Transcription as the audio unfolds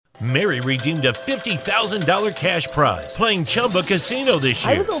Mary redeemed a $50,000 cash prize playing Chumba Casino this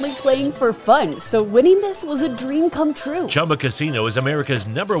year. I was only playing for fun, so winning this was a dream come true. Chumba Casino is America's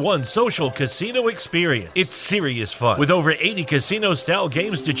 #1 social casino experience. It's serious fun. With over 80 casino-style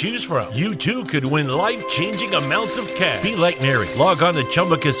games to choose from, you too could win life-changing amounts of cash. Be like Mary. Log on to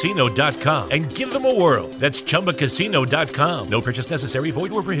ChumbaCasino.com and give them a whirl. That's ChumbaCasino.com. No purchase necessary.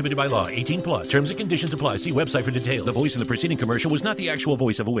 Void where prohibited by law. 18 plus. Terms and conditions apply. See website for details. The voice in the preceding commercial was not the actual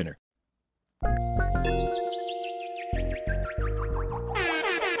voice of a winner.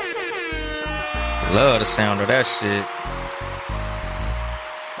 Love the sound of that shit.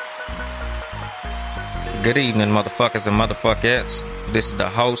 Good evening, motherfuckers and motherfuckettes. This is the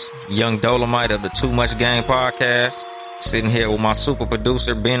host, Young Dolemite of the Too Much Game podcast. Sitting here with my super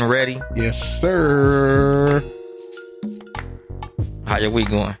producer, Ben Ready. Yes, sir. How your week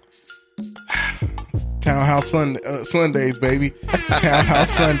going? Townhouse Sundays, baby.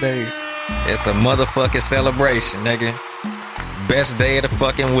 Townhouse Sundays. It's a motherfucking celebration, nigga. Best day of the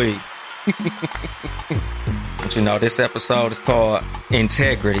fucking week. But you know, this episode is called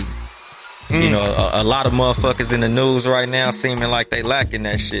Integrity. You know, a lot of motherfuckers in the news right now seeming like they lacking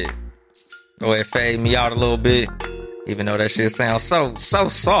that shit. Go ahead, fade me out a little bit. Even though that shit sounds so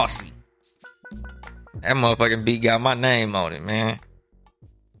saucy. That motherfucking beat got my name on it, man.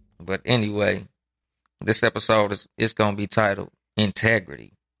 But anyway, this episode is gonna be titled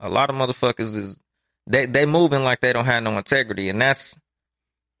Integrity. A lot of motherfuckers is they moving like they don't have no integrity, and it's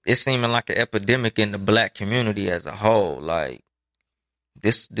seeming like an epidemic in the black community as a whole. Like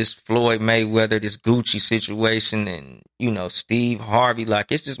this Floyd Mayweather, this Gucci situation, and you know Steve Harvey.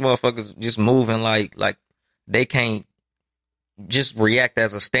 Like it's just motherfuckers just moving like they can't just react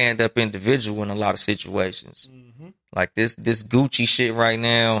as a stand up individual in a lot of situations. Mm-hmm. Like this Gucci shit right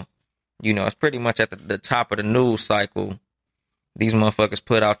now. You know, it's pretty much at the top of the news cycle. These motherfuckers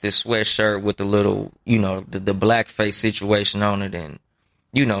put out this sweatshirt with the little, you know, the blackface situation on it. And,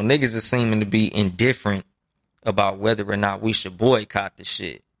 you know, niggas is seeming to be indifferent about whether or not we should boycott the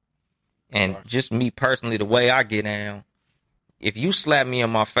shit. And just me personally, the way I get down, if you slap me in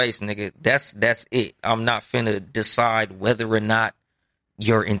my face, nigga, that's it. I'm not finna decide whether or not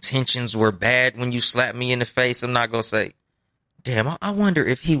your intentions were bad when you slap me in the face. I'm not gonna say, damn, I wonder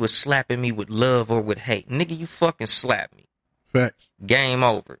if he was slapping me with love or with hate. Nigga, you fucking slapped me. Facts. Game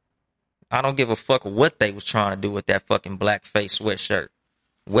over. I don't give a fuck what they was trying to do with that fucking blackface sweatshirt.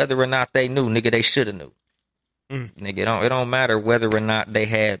 Whether or not they knew, nigga, they should have knew. Nigga, it don't matter whether or not they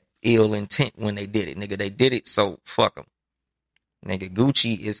had ill intent when they did it. Nigga, they did it, so fuck them. Nigga,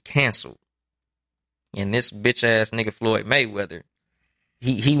 Gucci is canceled. And this bitch ass nigga Floyd Mayweather,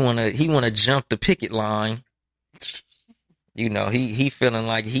 he wanna jump the picket line. You know, he feeling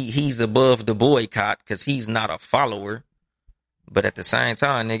like he's above the boycott because he's not a follower. But at the same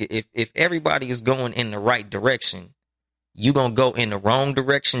time, nigga, if everybody is going in the right direction, you gonna go in the wrong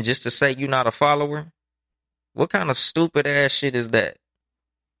direction just to say you're not a follower? What kind of stupid ass shit is that?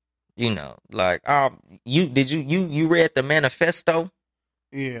 You know, like, you read the manifesto?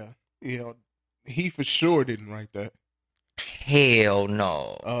 Yeah, he for sure didn't write that. Hell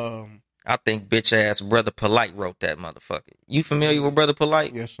no. I think bitch ass Brother Polite wrote that motherfucker. You familiar with Brother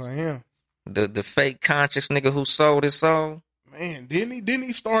Polite? Yes, I am. The fake conscious nigga who sold his soul? Man, didn't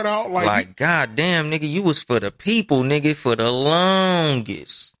he start out like goddamn, nigga, you was for the people, nigga, for the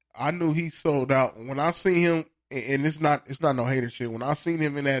longest. I knew he sold out when I seen him, and it's not no hater shit. When I seen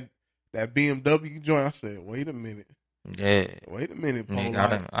him in that BMW joint, I said, wait a minute. Yeah. Wait a minute,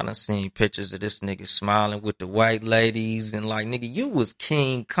 nigga, I done seen pictures of this nigga smiling with the white ladies and like, nigga, you was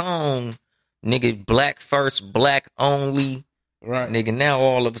King Kong, nigga, black first, black only. Right. Nigga, now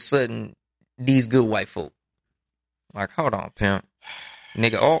all of a sudden, these good white folk. Like, hold on, pimp.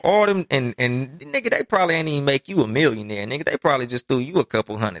 Nigga, all them, and nigga, they probably ain't even make you a millionaire. Nigga, they probably just threw you a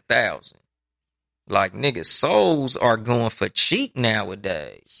couple $100,000. Like, nigga, souls are going for cheap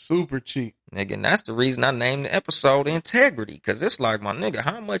nowadays. Super cheap. Nigga, and that's the reason I named the episode Integrity. Because it's like, my nigga,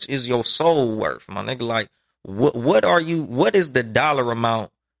 how much is your soul worth? My nigga, like, what is the dollar amount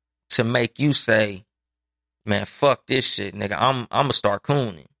to make you say, man, fuck this shit, nigga, I'm going to start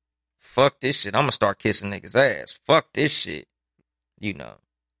cooning. Fuck this shit, I'm going to start kissing niggas' ass. Fuck this shit. You know.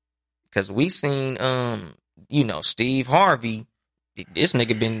 Because we seen, you know, Steve Harvey, this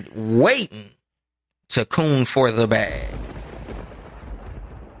nigga been waiting to coon for the bag.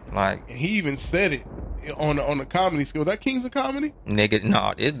 Like, and he even said it on the comedy skill. That Kings of Comedy? Nigga,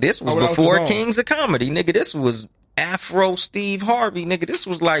 no, this was before Kings of Comedy. Nigga, this was Afro Steve Harvey. Nigga, this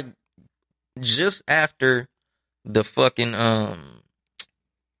was like just after the fucking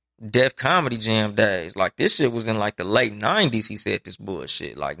Def Comedy Jam days. Like, this shit was in like the late 90s. He said this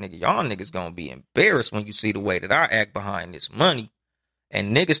bullshit. Like, nigga, y'all niggas gonna be embarrassed when you see the way that I act behind this money.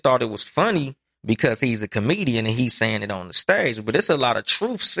 And niggas thought it was funny because he's a comedian and he's saying it on the stage. But it's a lot of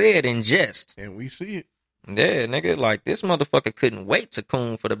truth said in jest. And we see it. Yeah, nigga, like, this motherfucker couldn't wait to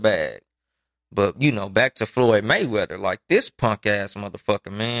coon for the bag. But, you know, back to Floyd Mayweather. Like, this punk ass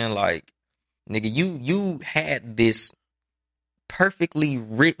motherfucker, man. Like, nigga, you had this perfectly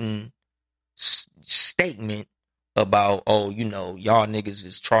written statement about, oh, you know, y'all niggas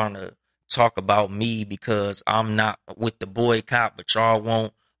is trying to talk about me because I'm not with the boycott, but y'all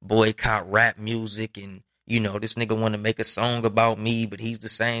won't boycott rap music. And, you know, this nigga want to make a song about me, but he's the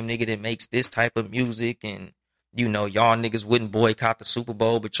same nigga that makes this type of music. And, you know, y'all niggas wouldn't boycott the Super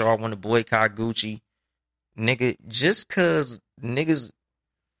Bowl, but y'all want to boycott Gucci. Nigga, just cause niggas,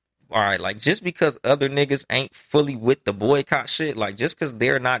 all right, like, just because other niggas ain't fully with the boycott shit, like, just because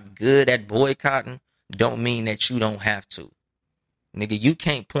they're not good at boycotting, don't mean that you don't have to. Nigga, you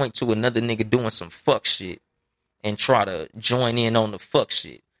can't point to another nigga doing some fuck shit and try to join in on the fuck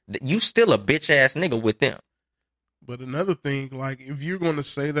shit. You still a bitch ass nigga with them. But another thing, like, if you're going to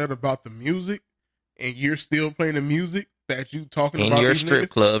say that about the music and you're still playing the music that you talking about in your these strip niggas,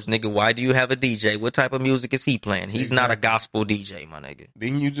 clubs, nigga, why do you have a DJ? What type of music is he playing? He's not a gospel DJ, my nigga.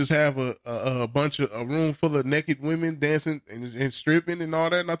 Then you just have a bunch of a room full of naked women dancing and stripping and all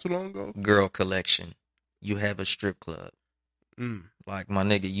that not too long ago. Girl collection. You have a strip club. Like, my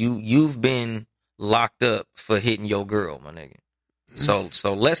nigga, you've been locked up for hitting your girl, my nigga. So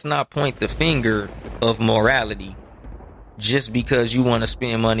let's not point the finger of morality just because you want to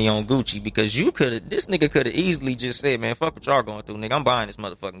spend money on Gucci, because this nigga could have easily just said, man, fuck what y'all going through, nigga, I'm buying this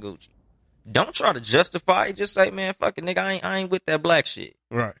motherfucking Gucci. Don't try to justify it. Just say, man, fuck it, nigga, I ain't with that black shit.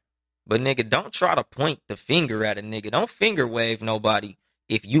 Right. But, nigga, don't try to point the finger at a nigga. Don't finger wave nobody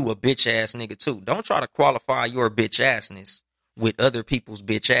if you a bitch ass nigga too. Don't try to qualify your bitch assness with other people's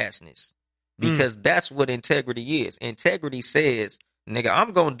bitch assness, because that's what integrity is. Integrity says, nigga,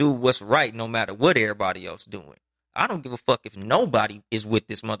 I'm gonna do what's right no matter what everybody else doing. I don't give a fuck if nobody is with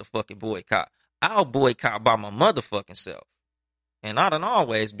this motherfucking boycott. I'll boycott by my motherfucking self. And I done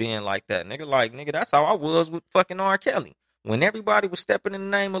always been like that, nigga. Like, nigga, that's how I was with fucking R. Kelly. When everybody was stepping in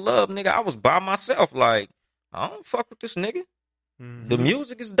the name of love, nigga, I was by myself. Like, I don't fuck with this nigga. The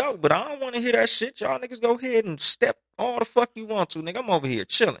music is dope, but I don't want to hear that shit. Y'all niggas go ahead and step all the fuck you want to, nigga. I'm over here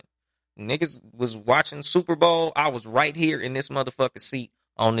chilling. Niggas was watching Super Bowl. I was right here in this motherfucking seat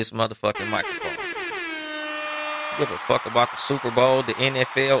on this motherfucking microphone. Give a fuck about the Super Bowl, the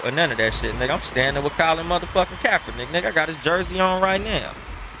NFL, or none of that shit, nigga. I'm standing with Colin motherfucking Kaepernick, nigga. I got his jersey on right now.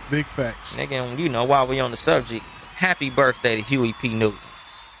 Big facts. Nigga, and you know, while we on the subject, happy birthday to Huey P. Newton.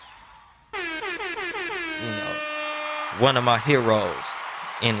 You know, one of my heroes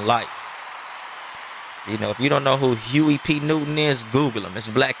in life. You know, if you don't know who Huey P. Newton is, Google him. It's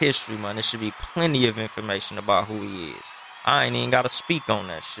Black History Month. There should be plenty of information about who he is. I ain't even got to speak on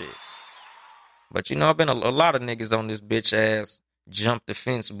that shit. But, you know, I've been a lot of niggas on this bitch ass jump the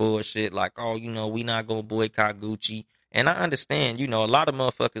fence bullshit. Like, oh, you know, we not going to boycott Gucci. And I understand, you know, a lot of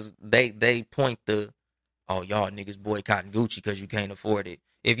motherfuckers, they point the, oh, y'all niggas boycotting Gucci because you can't afford it.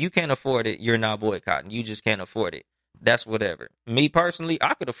 If you can't afford it, you're not boycotting. You just can't afford it. That's whatever. Me personally,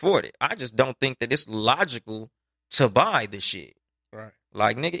 I could afford it. I just don't think that it's logical to buy the shit. Right.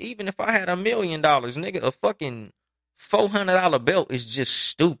 Like, nigga, even if I had $1 million, nigga, a fucking $400 belt is just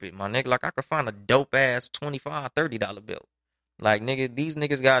stupid, my nigga. Like, I could find a dope ass $25, $30 belt. Like, nigga, these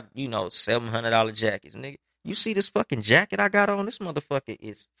niggas got, you know, $700 jackets. Nigga, you see this fucking jacket I got on? This motherfucker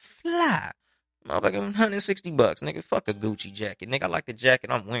is fly. Motherfucker, $160, nigga. Fuck a Gucci jacket, nigga. I like the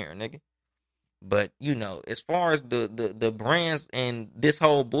jacket I'm wearing, nigga. But, you know, as far as the brands and this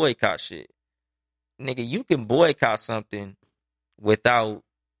whole boycott shit, nigga, you can boycott something without,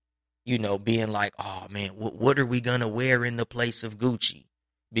 you know, being like, oh, man, what are we going to wear in the place of Gucci?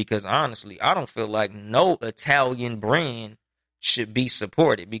 Because, honestly, I don't feel like no Italian brand should be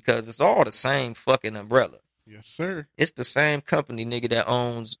supported, because it's all the same fucking umbrella. Yes, sir. It's the same company, nigga, that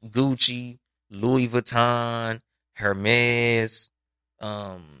owns Gucci, Louis Vuitton, Hermes,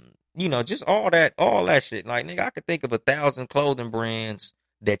 you know, just all that shit. Like, nigga, I could think of 1,000 clothing brands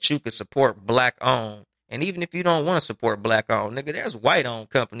that you could support black owned. And even if you don't want to support black owned, nigga, there's white owned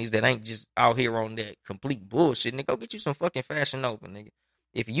companies that ain't just out here on that complete bullshit. Nigga, go get you some fucking Fashion Nova, nigga.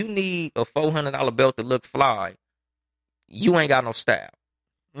 If you need a $400 belt to look fly, you ain't got no style.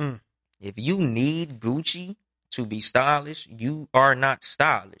 If you need Gucci to be stylish, you are not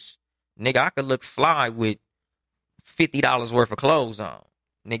stylish. Nigga, I could look fly with $50 worth of clothes on.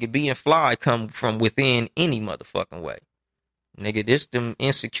 Nigga, being fly come from within any motherfucking way. Nigga, this them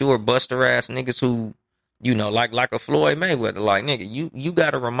insecure buster ass niggas who, you know, like a Floyd Mayweather. Like, nigga, you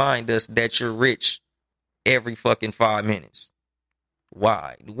gotta remind us that you're rich every fucking 5 minutes.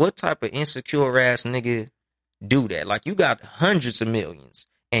 Why? What type of insecure ass nigga do that? Like, you got hundreds of millions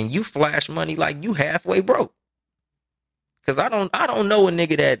and you flash money like you halfway broke. Cause I don't know a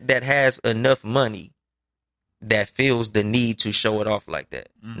nigga that has enough money that feels the need to show it off like that.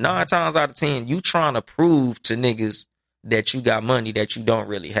 9 times out of 10, you trying to prove to niggas that you got money that you don't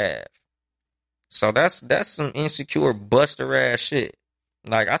really have. So that's some insecure buster ass shit.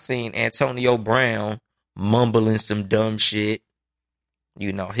 Like, I seen Antonio Brown mumbling some dumb shit.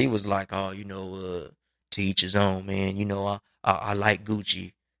 You know, he was like, oh, you know, to each his own, man. You know, I like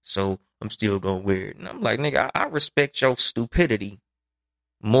Gucci, so I'm still gonna wear it. And I'm like, nigga, I respect your stupidity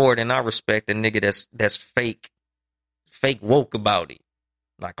more than I respect a nigga that's fake woke about it.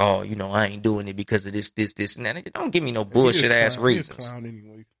 Like, oh, you know, I ain't doing it because of this, and that. Nigga, don't give me no bullshit ass reasons. He's a clown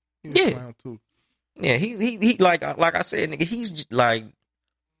anyway. He's a clown too. Yeah, he like I said, nigga, he's like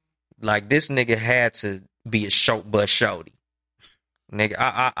this nigga had to be a short bus shorty. Nigga,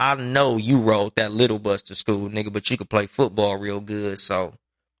 I know you rode that little bus to school, nigga, but you could play football real good, so,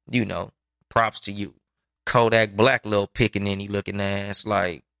 you know, props to you. Kodak Black, little pickaninny looking ass,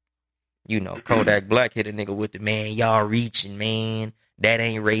 like, you know, Kodak Black hit a nigga with the, man, y'all reaching, man. That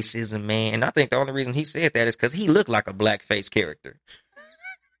ain't racism, man. And I think the only reason he said that is because he looked like a blackface character.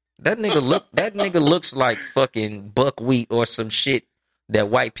 That nigga looks like fucking buckwheat or some shit that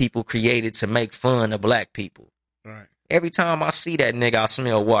white people created to make fun of black people. Right. Every time I see that nigga, I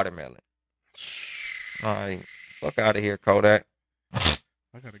smell watermelon. All right, fuck out of here, Kodak.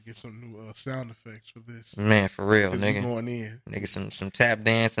 I gotta get some new sound effects for this. Man, for real, nigga. Going in. Nigga, some tap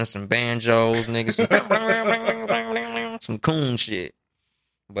dancing, some banjos, nigga, some coon shit.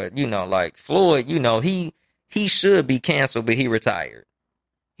 But, you know, like, Floyd, you know, he should be canceled, but he retired.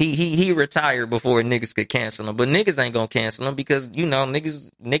 He retired before niggas could cancel him. But niggas ain't gonna cancel him because, you know,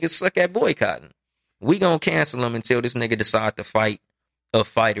 niggas suck at boycotting. We gonna cancel him until this nigga decide to fight a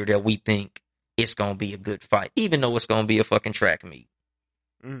fighter that we think it's gonna be a good fight, even though it's gonna be a fucking track meet.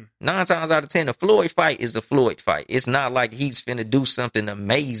 9 times out of 10, a Floyd fight is a Floyd fight. It's not like he's finna do something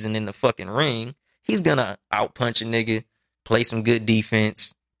amazing in the fucking ring. He's gonna outpunch a nigga, play some good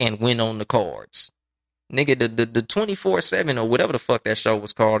defense, and win on the cards. Nigga, the 24/7 or whatever the fuck that show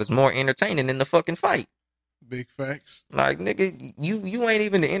was called is more entertaining than the fucking fight. Big facts. Like, nigga, you ain't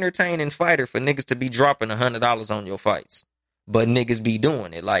even the entertaining fighter for niggas to be dropping $100 on your fights. But niggas be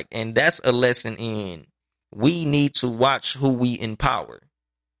doing it. Like, and that's a lesson in we need to watch who we empower.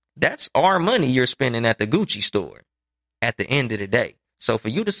 That's our money you're spending at the Gucci store at the end of the day. So for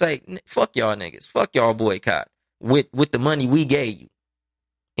you to say, fuck y'all niggas, fuck y'all boycott with the money we gave you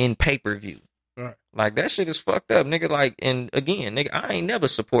in pay-per-view. Right. Like, that shit is fucked up, nigga. Like, and again, nigga, I ain't never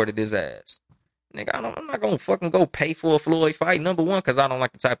supported his ass. Nigga, I'm not gonna fucking go pay for a Floyd fight. Number one, because I don't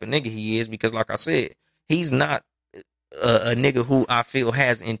like the type of nigga he is. Because, like I said, he's not a nigga who I feel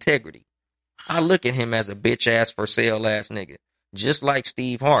has integrity. I look at him as a bitch ass for sale ass nigga, just like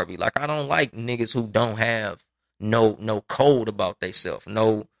Steve Harvey. Like, I don't like niggas who don't have no code about theyself,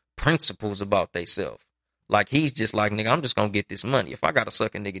 no principles about theyself. Like, he's just like, nigga, I'm just gonna get this money. If I gotta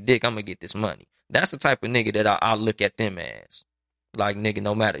suck a nigga dick, I'm gonna get this money. That's the type of nigga that I look at them as. Like, nigga,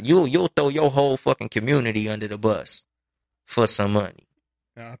 no matter, you'll throw your whole fucking community under the bus for some money.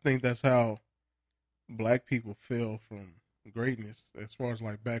 Now, I think that's how black people fell from greatness, as far as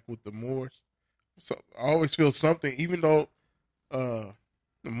like back with the Moors. So I always feel something, even though the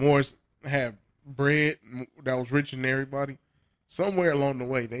Moors had bread that was rich in everybody, somewhere along the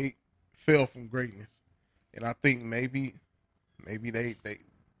way they fell from greatness. And I think maybe they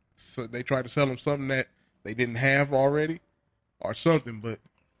tried to sell them something that they didn't have already or something, but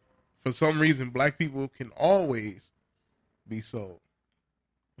for some reason black people can always be sold.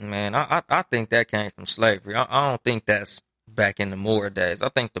 Man, I think that came from slavery. I don't think that's back in the Moor days. I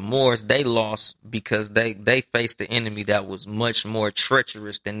think the Moors, they lost because they faced the enemy that was much more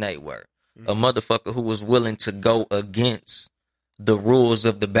treacherous than they were. A motherfucker who was willing to go against the rules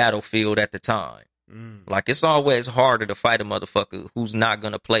of the battlefield at the time. Like, it's always harder to fight a motherfucker who's not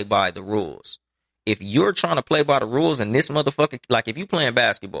going to play by the rules. If you're trying to play by the rules and this motherfucker, like if you playing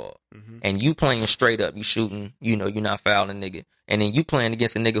basketball and you playing straight up, you shooting, you know, you're not fouling nigga. And then you playing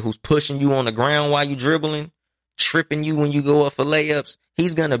against a nigga who's pushing you on the ground while you dribbling, tripping you when you go up for layups,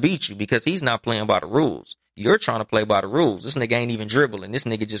 he's going to beat you because he's not playing by the rules. You're trying to play by the rules. This nigga ain't even dribbling. This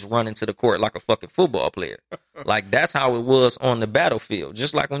nigga just running to the court like a fucking football player. Like, that's how it was on the battlefield.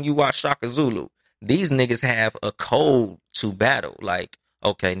 Just like when you watch Shaka Zulu. These niggas have a code to battle. Like,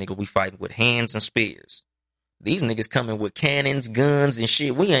 okay, nigga, we fighting with hands and spears. These niggas coming with cannons, guns, and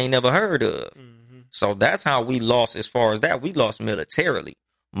shit we ain't never heard of. So that's how we lost as far as that. We lost militarily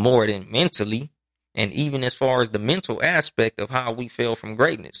more than mentally. And even as far as the mental aspect of how we fell from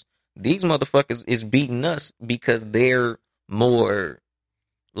greatness. These motherfuckers is beating us because they're more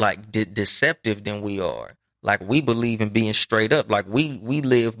like deceptive than we are. Like we believe in being straight up. Like we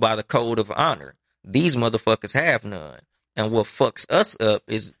live by the code of honor. These motherfuckers have none. And what fucks us up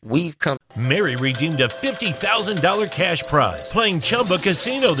is we've come. Mary redeemed a $50,000 cash prize playing Chumba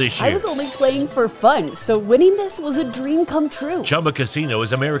Casino this year. I was only playing for fun, so winning this was a dream come true. Chumba Casino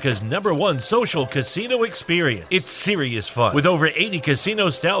is America's #1 social casino experience. It's serious fun. With over 80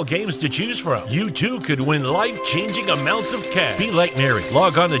 casino-style games to choose from, you too could win life-changing amounts of cash. Be like Mary.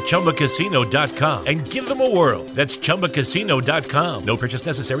 Log on to ChumbaCasino.com and give them a whirl. That's ChumbaCasino.com. No purchase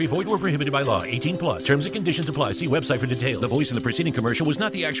necessary. Void or prohibited by law. 18 plus. Terms and conditions apply. See website for details. The voice in the preceding commercial was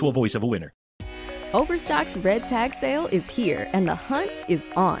not the actual voice of a winner. Overstock's Red Tag Sale is here, and the hunt is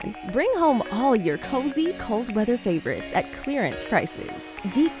on. Bring home all your cozy, cold weather favorites at clearance prices.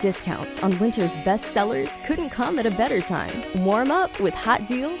 Deep discounts on winter's best sellers couldn't come at a better time. Warm up with hot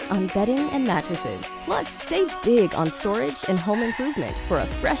deals on bedding and mattresses. Plus, save big on storage and home improvement for a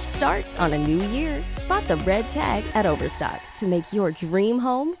fresh start on a new year. Spot the red tag at Overstock to make your dream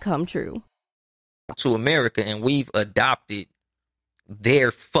home come true. To America, and we've adopted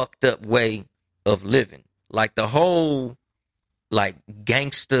their fucked up way of living. Like the whole like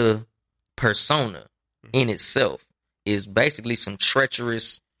gangster persona in itself is basically some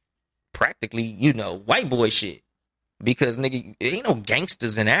treacherous, practically, white boy shit. Because nigga, ain't no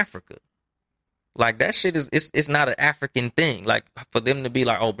gangsters in Africa. Like that shit is it's not an African thing. Like for them to be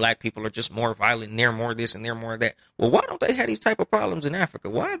like, oh, black people are just more violent and they're more this and they're more that. Well, why don't they have these type of problems in Africa?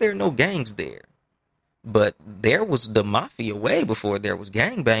 Why are there no gangs there? But there was the mafia way before there was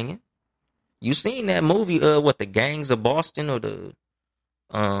gang banging. You seen that movie, the Gangs of Boston, or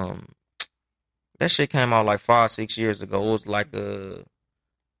that shit came out like 5-6 years ago. It was like a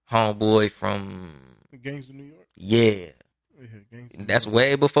homeboy from The Gangs of New York? Yeah. That's York.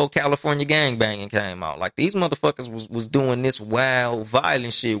 way before California gang banging came out. Like these motherfuckers was doing this wild,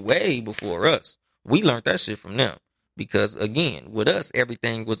 violent shit way before us. We learned that shit from them. Because again, with us,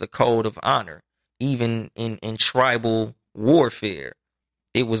 everything was a code of honor. Even in tribal warfare,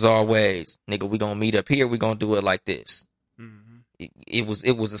 it was always, nigga, we gonna meet up here, we gonna do it like this. Mm-hmm. It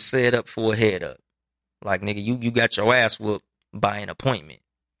was a setup for a head up. Like, nigga, you got your ass whooped by an appointment.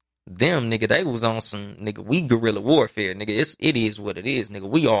 Them, nigga, they was on some, nigga, we guerrilla warfare, nigga. It is what it is, nigga.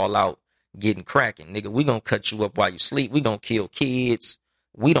 We all out getting cracking, nigga. We gonna cut you up while you sleep. We gonna kill kids.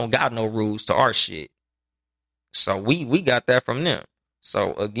 We don't got no rules to our shit. So we got that from them.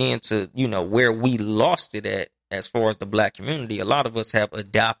 So again, to, where we lost it at as far as the black community, a lot of us have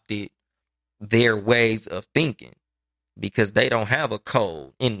adopted their ways of thinking because they don't have a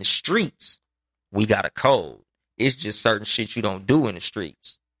code. In the streets, we got a code. It's just certain shit you don't do in the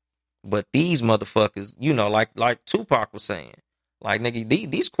streets. But these motherfuckers, like Tupac was saying, like,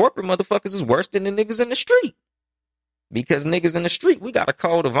 nigga, these corporate motherfuckers is worse than the niggas in the street. Because niggas in the street, we got a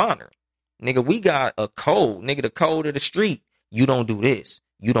code of honor. Nigga, we got a code. Nigga, the code of the street. You don't do this.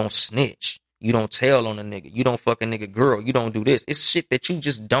 You don't snitch. You don't tell on a nigga. You don't fuck a nigga girl. You don't do this. It's shit that you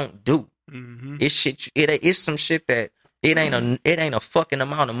just don't do. Mm-hmm. It's shit. It's some shit that it ain't a fucking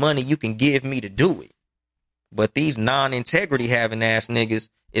amount of money you can give me to do it. But these non-integrity having ass niggas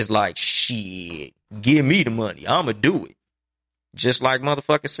is like, shit, give me the money. I'ma do it. Just like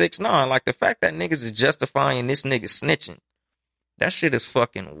motherfucker 6ix9ine. Like the fact that niggas is justifying this nigga snitching. That shit is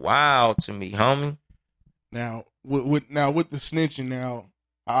fucking wild to me, homie. Now, with the snitching, now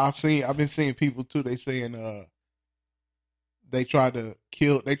I've been seeing people too. They saying they tried to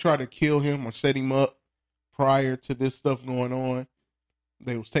kill him or set him up prior to this stuff going on.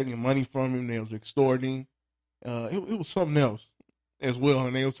 They was taking money from him. They was extorting. It was something else as well.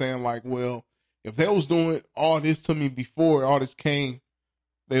 And they were saying like, well, if they was doing all this to me before all this came,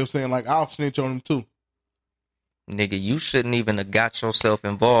 they were saying like, I'll snitch on them too. Nigga, you shouldn't even have got yourself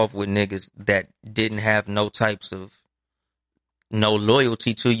involved with niggas that didn't have no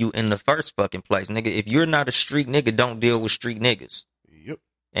loyalty to you in the first fucking place. Nigga, if you're not a street nigga, don't deal with street niggas. Yep.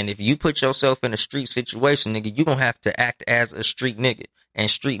 And if you put yourself in a street situation, nigga, you gonna have to act as a street nigga. And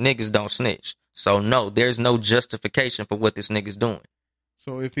street niggas don't snitch. So no, there's no justification for what this nigga's doing.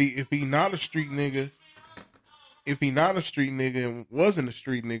 So if he not a street nigga and wasn't a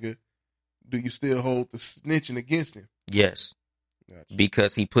street nigga, do you still hold the snitching against him? Yes. Gotcha.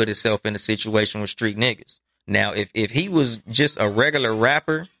 Because he put himself in a situation with street niggas. Now, if he was just a regular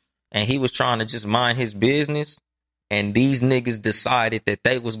rapper and he was trying to just mind his business and these niggas decided that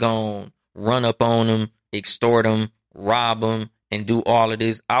they was going to run up on him, extort them, rob them, and do all of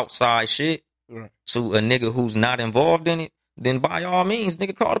this outside shit to a nigga who's not involved in it, then by all means,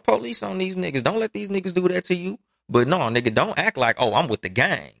 nigga, call the police on these niggas. Don't let these niggas do that to you. But no, nigga, don't act like, oh, I'm with the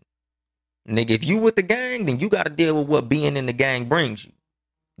gang. Nigga, if you with the gang, then you got to deal with what being in the gang brings you.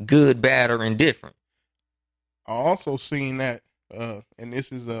 Good, bad, or indifferent. I also seen that, and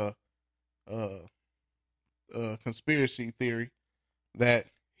this is a conspiracy theory, that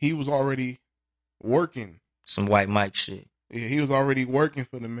he was already working. Some white Mike shit. Yeah, he was already working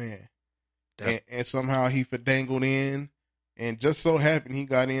for the man. And somehow he finagled in, and just so happened he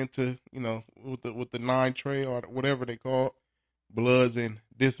got into, with the 9 tray or whatever they call it, Bloods, and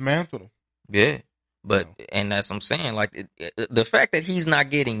dismantled him. Yeah. But, and that's what I'm saying, like, the fact that he's not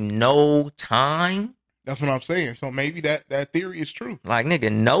getting no time. That's what I'm saying. So maybe that theory is true. Like,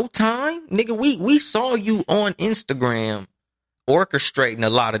 nigga, no time? Nigga, we saw you on Instagram orchestrating a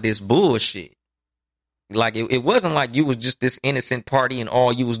lot of this bullshit. Like, it wasn't like you was just this innocent party and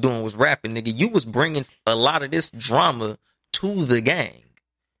all you was doing was rapping, nigga. You was bringing a lot of this drama to the gang.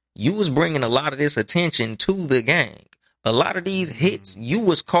 You was bringing a lot of this attention to the gang. A lot of these hits you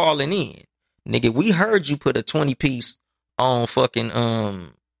was calling in. Nigga, we heard you put a 20-piece on fucking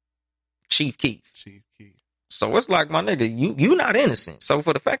Chief Keef. So it's like, my nigga, you not innocent. So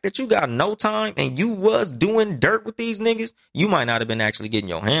for the fact that you got no time and you was doing dirt with these niggas, you might not have been actually getting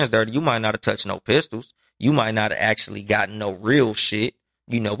your hands dirty. You might not have touched no pistols. You might not have actually gotten no real shit.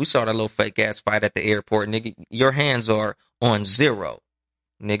 We saw that little fake ass fight at the airport, nigga. Your hands are on 0.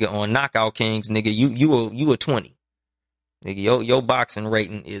 Nigga, on Knockout Kings, nigga, you a 20. Nigga, your boxing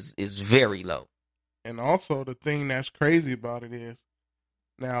rating is very low. And also the thing that's crazy about it is,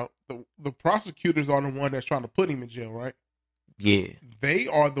 now the prosecutors are the one that's trying to put him in jail, right? Yeah. They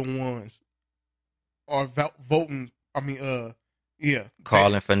are the ones are voting.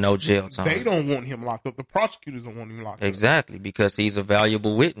 Calling for no jail time. They don't want him locked up. The prosecutors don't want him locked up. Exactly, because he's a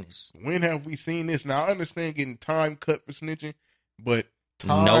valuable witness. When have we seen this? Now, I understand getting time cut for snitching, but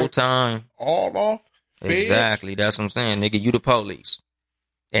no time. All off? Feds? Exactly, that's what I'm saying. Nigga, you the police.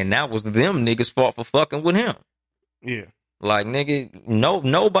 And that was them niggas' fault for fucking with him. Yeah. Like, nigga,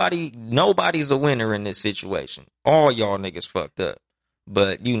 nobody's a winner in this situation. All y'all niggas fucked up.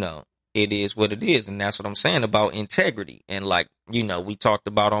 But, it is what it is. And that's what I'm saying about integrity. And like, we talked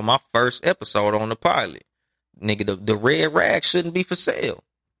about on my first episode on the pilot. Nigga, the red rag shouldn't be for sale.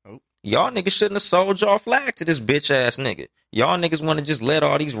 Nope. Y'all niggas shouldn't have sold y'all flag to this bitch ass nigga. Y'all niggas want to just let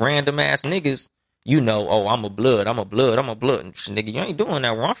all these random ass niggas, oh, I'm a blood. And nigga, you ain't doing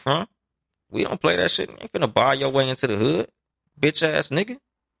that where I'm from. We don't play that shit. You ain't finna buy your way into the hood. Bitch ass nigga.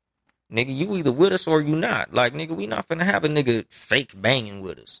 Nigga, you either with us or you not. Like, nigga, we not finna have a nigga fake banging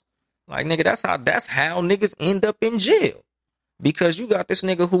with us. Like, nigga, that's how niggas end up in jail. Because you got this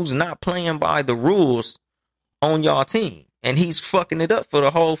nigga who's not playing by the rules on y'all team. And he's fucking it up for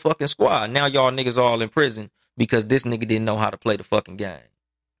the whole fucking squad. Now y'all niggas all in prison because this nigga didn't know how to play the fucking game.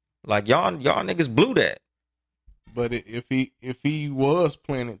 Like, y'all niggas blew that. But if he was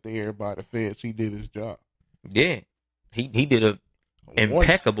playing it there by the feds, he did his job. Yeah. He did a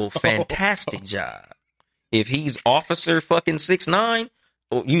impeccable, fantastic job. If he's officer fucking 6'9",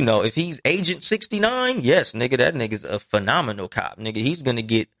 if he's agent 69, yes, nigga, that nigga's a phenomenal cop. Nigga, he's gonna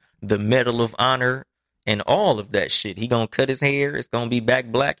get the Medal of Honor and all of that shit. He gonna cut his hair. It's gonna be back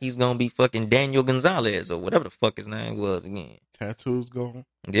black. He's gonna be fucking Daniel Gonzalez or whatever the fuck his name was again. Tattoos gone.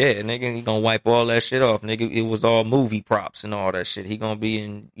 Yeah, nigga, he gonna wipe all that shit off. Nigga, it was all movie props and all that shit. He gonna be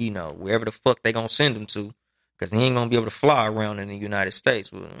in, wherever the fuck they gonna send him to. Because he ain't gonna be able to fly around in the United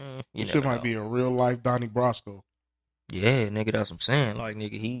States. But, shit might be a real life Donnie Brasco. Yeah, nigga, that's what I'm saying. Like,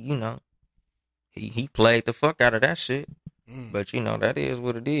 nigga, he played the fuck out of that shit. But, that is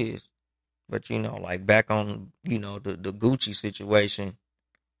what it is. But, like, back on, the Gucci situation,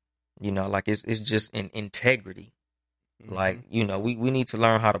 like, it's just an integrity. Mm-hmm. Like, we need to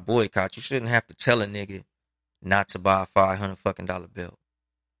learn how to boycott. You shouldn't have to tell a nigga not to buy a $500 fucking belt.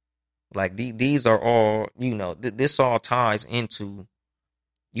 Like, these are all, this all ties into,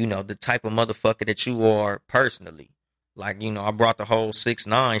 the type of motherfucker that you are personally. Like, I brought the whole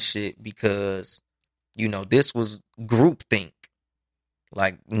 6ix9ine shit because, this was groupthink.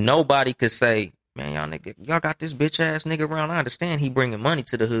 Like, nobody could say, man, y'all got this bitch ass nigga around. I understand he bringing money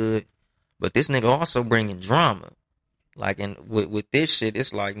to the hood, but this nigga also bringing drama. Like, and with this shit,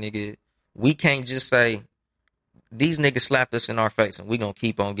 it's like, nigga, we can't just say, these niggas slapped us in our face and we gonna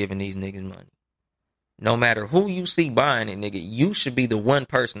keep on giving these niggas money. No matter who you see buying it, nigga, you should be the one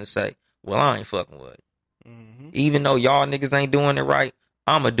person to say, well, I ain't fucking with it. Mm-hmm. Even though y'all niggas ain't doing it right,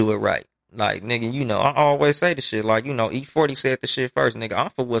 I'ma do it right. Like, nigga, I always say the shit. Like, E40 said the shit first, nigga, I'm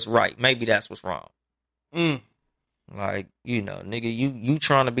for what's right. Maybe that's what's wrong. Like, nigga, you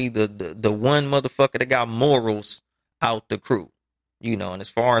trying to be the one motherfucker that got morals out the crew. And as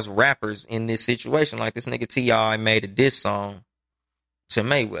far as rappers in this situation, like this nigga T.I. made a diss song to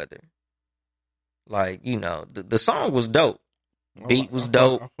Mayweather. Like, the song was dope. Beat was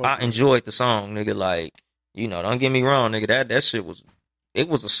dope. I enjoyed the song, nigga. Like, don't get me wrong, nigga. That shit was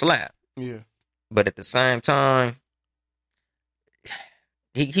a slap. Yeah. But at the same time,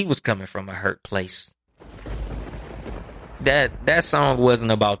 he was coming from a hurt place. That song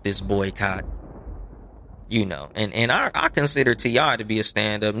wasn't about this boycott. And I consider T.I. to be a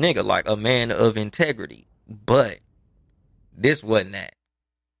stand-up nigga, like a man of integrity. But this wasn't that.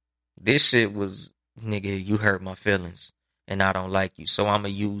 This shit was, nigga, you hurt my feelings and I don't like you. So I'm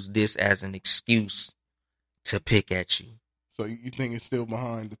going to use this as an excuse to pick at you. So you think it's still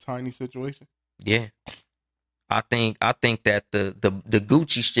behind the Tiny situation? Yeah. I think that the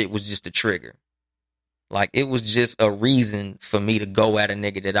Gucci shit was just a trigger. Like, it was just a reason for me to go at a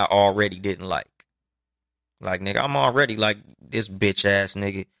nigga that I already didn't like. Like, nigga, I'm already like this bitch ass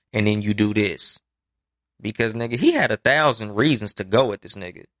nigga, and then you do this. Because, nigga, he had 1,000 reasons to go at this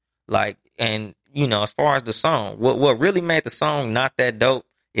nigga. Like, and, as far as the song, what really made the song not that dope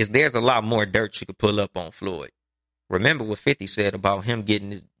is there's a lot more dirt you could pull up on Floyd. Remember what 50 said about him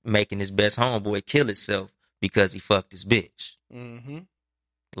making his best homeboy kill himself because he fucked his bitch. Mm-hmm.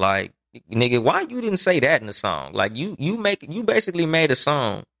 Like, nigga, why you didn't say that in the song? Like, you basically made a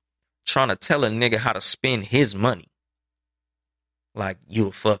song trying to tell a nigga how to spend his money. Like, you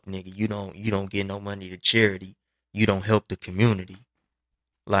a fuck nigga. You don't get no money to charity. You don't help the community.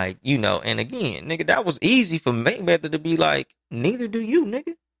 Like, and again, nigga, that was easy for Mayweather to be like, neither do you,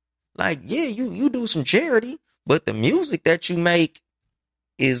 nigga. Like, yeah, you do some charity, but the music that you make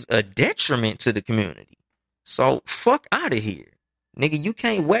is a detriment to the community. So fuck out of here. Nigga, you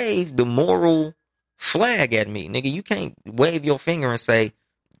can't wave the moral flag at me. Nigga, you can't wave your finger and say,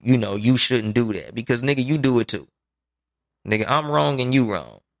 you shouldn't do that. Because, nigga, you do it too. Nigga, I'm wrong and you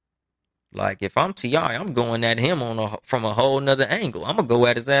wrong. Like, if I'm T.I., I'm going at him from a whole nother angle. I'm going to go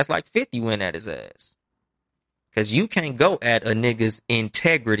at his ass like 50 went at his ass. Because you can't go at a nigga's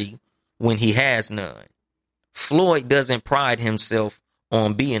integrity when he has none. Floyd doesn't pride himself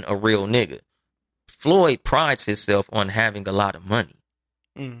on being a real nigga. Floyd prides himself on having a lot of money.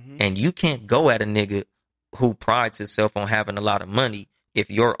 Mm-hmm. And you can't go at a nigga who prides himself on having a lot of money if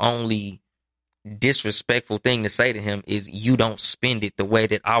your only disrespectful thing to say to him is you don't spend it the way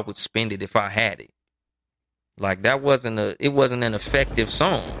that I would spend it if I had it. Like, it wasn't an effective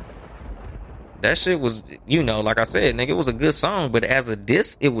song. That shit was, like I said, nigga, it was a good song, but as a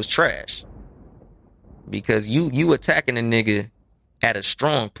diss, it was trash. Because you attacking a nigga at a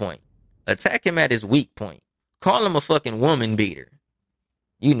strong point. Attack him at his weak point. Call him a fucking woman beater.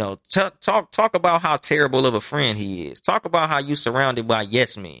 Talk about how terrible of a friend he is. Talk about how you surrounded by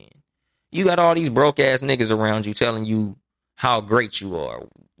yes men. You got all these broke ass niggas around you telling you how great you are.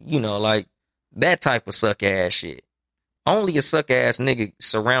 Like that type of suck ass shit. Only a suck ass nigga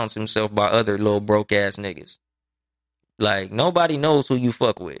surrounds himself by other little broke ass niggas. Like, nobody knows who you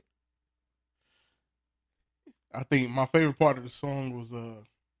fuck with. I think my favorite part of the song was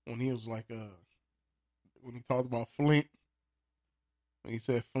when he was like when he talked about Flint. When he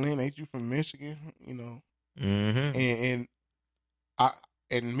said, Flint, ain't you from Michigan? Mm-hmm.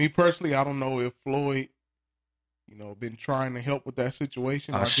 And me personally, I don't know if Floyd, been trying to help with that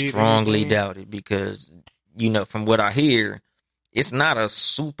situation. I strongly doubt it because, from what I hear, it's not a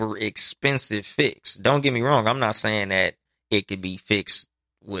super expensive fix. Don't get me wrong. I'm not saying that it could be fixed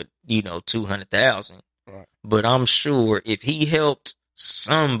with, 200,000. Right. But I'm sure if he helped,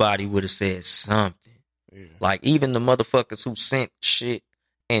 somebody would have said something. Yeah. Like, even the motherfuckers who sent shit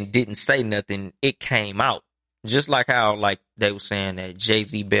and didn't say nothing, it came out. Just like how, like, they were saying that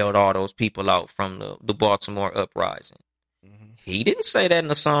Jay-Z bailed all those people out from the Baltimore uprising. Mm-hmm. He didn't say that in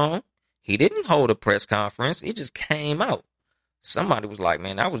the song. He didn't hold a press conference. It just came out. Somebody was like,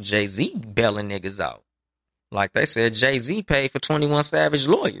 man, that was Jay-Z bailing niggas out. Like they said, Jay-Z paid for 21 Savage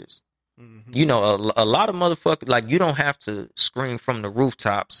lawyers. Mm-hmm. A lot of motherfuckers, like, you don't have to scream from the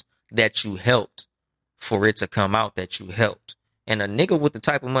rooftops that you helped for it to come out that you helped. And a nigga with the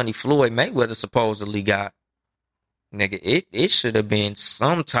type of money Floyd Mayweather supposedly got, nigga, it should have been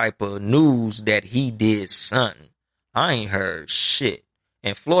some type of news that he did something. I ain't heard shit.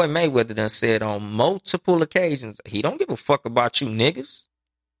 And Floyd Mayweather done said on multiple occasions, he don't give a fuck about you niggas.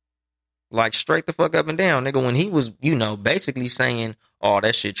 Like, straight the fuck up and down, nigga. When he was, basically saying, oh,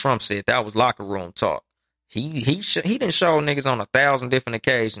 that shit Trump said, that was locker room talk. He done show niggas on 1,000 different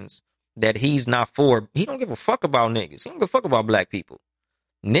occasions that he's not for. He don't give a fuck about niggas. He don't give a fuck about black people.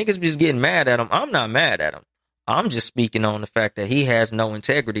 Niggas just getting mad at him. I'm not mad at him. I'm just speaking on the fact that he has no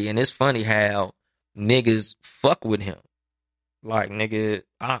integrity, and it's funny how niggas fuck with him. Like, nigga,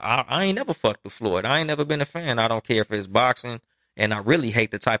 I ain't never fucked with Floyd. I ain't never been a fan. I don't care if it's boxing, and I really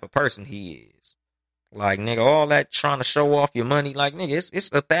hate the type of person he is. Like, nigga, all that trying to show off your money, like, nigga,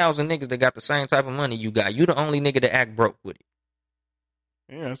 it's 1,000 niggas that got the same type of money you got. You the only nigga that act broke with it.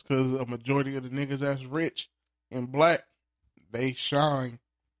 Yeah, it's because a majority of the niggas that's rich and black, they shine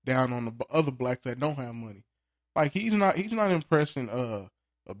down on the other blacks that don't have money. Like, he's not impressing a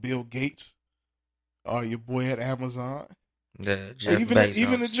Bill Gates or your boy at Amazon. Yeah, even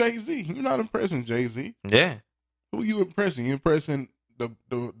the Jay-Z. You're not impressing Jay-Z. Yeah. Who you impressing? You're impressing the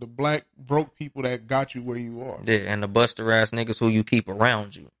black broke people that got you where you are. Yeah, and the buster ass niggas who you keep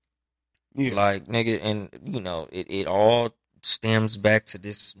around you. Yeah. Like, nigga, and you know, it all stems back to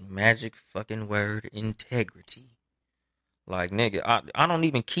this magic fucking word, integrity. Like, nigga, I don't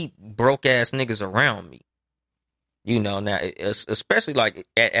even keep broke ass niggas around me. You know, now, especially like,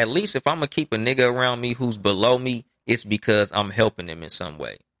 at least if I'm gonna keep a nigga around me who's below me, it's because I'm helping him in some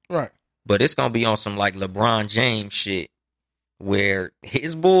way. Right. But it's gonna be on some like LeBron James shit where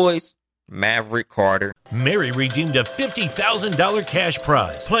his boys, Maverick Carter. Mary redeemed a $50,000 cash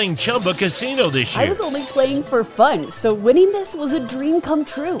prize playing Chumba Casino this year. I was only playing for fun, so winning this was a dream come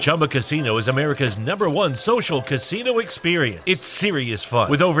true. Chumba Casino is America's #1 social casino experience. It's serious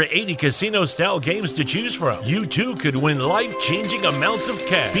fun. With over 80 casino-style games to choose from, you too could win life-changing amounts of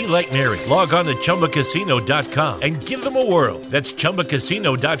cash. Be like Mary. Log on to ChumbaCasino.com and give them a whirl. That's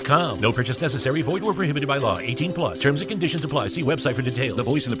ChumbaCasino.com. No purchase necessary. Void or prohibited by law. 18 plus. Terms and conditions apply. See website for details. The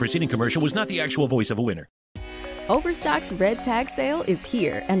voice in the preceding commercial was not the actual voice of a winner. Overstock's Red Tag Sale is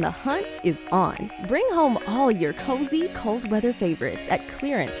here and the hunt is on. Bring home all your cozy, cold weather favorites at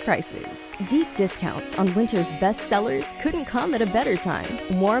clearance prices. Deep discounts on winter's best sellers couldn't come at a better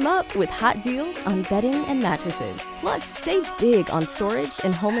time. Warm up with hot deals on bedding and mattresses. Plus, save big on storage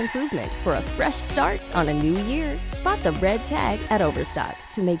and home improvement for a fresh start on a new year. Spot the red tag at Overstock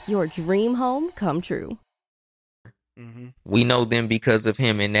to make your dream home come true. Mm-hmm. We know them because of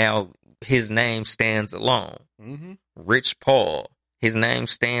him, and now his name stands alone. Mm-hmm. Rich Paul, his name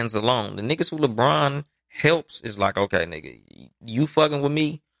stands alone. The niggas who LeBron helps is like, okay, nigga, you fucking with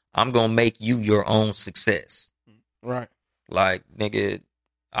me, I'm gonna make you your own success. Right. Like, nigga,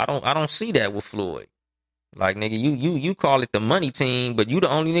 I don't see that with Floyd. Like, nigga, you call it the money team, but you the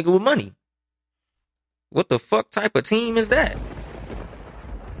only nigga with money. What the fuck type of team is that?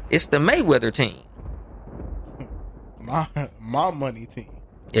 It's the Mayweather team. My money team.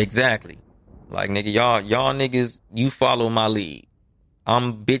 Exactly. Like, nigga, y'all niggas, you follow my lead.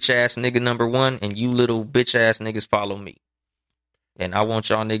 I'm bitch ass nigga #1, and you little bitch ass niggas follow me. And I want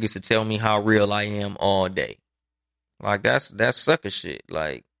y'all niggas to tell me how real I am all day. Like, that's sucker shit.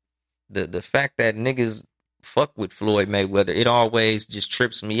 Like, the fact that niggas fuck with Floyd Mayweather, it always just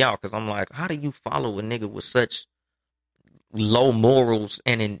trips me out, because I'm like, how do you follow a nigga with such low morals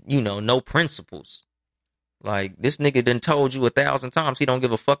and no principles? Like, this nigga done told you 1,000 times he don't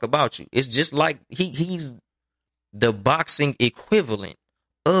give a fuck about you. It's just like he's the boxing equivalent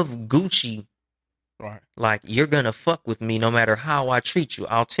of Gucci. Right. Like, you're gonna fuck with me no matter how I treat you.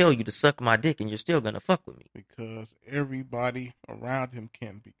 I'll tell you to suck my dick and you're still gonna fuck with me. Because everybody around him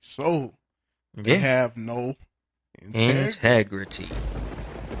can be sold. Yeah. They have no integrity.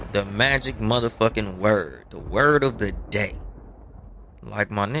 The magic motherfucking word. The word of the day.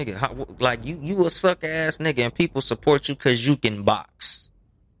 Like, my nigga, like, you a suck ass nigga and people support you because you can box.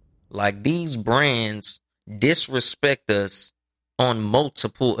 Like, these brands disrespect us on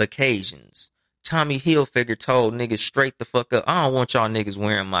multiple occasions. Tommy Hilfiger told niggas straight the fuck up, I don't want y'all niggas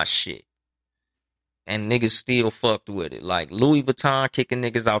wearing my shit. And niggas still fucked with it. Like, Louis Vuitton kicking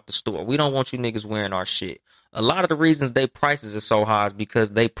niggas out the store. We don't want you niggas wearing our shit. A lot of the reasons they prices are so high is because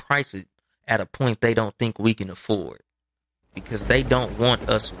they price it at a point they don't think we can afford. Because they don't want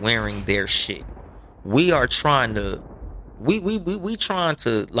us wearing their shit. We are trying to, we trying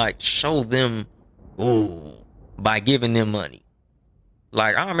to, like, show them, by giving them money.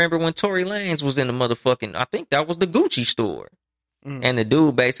 Like, I remember when Tory Lanez was in the motherfucking, I think that was the Gucci store. And the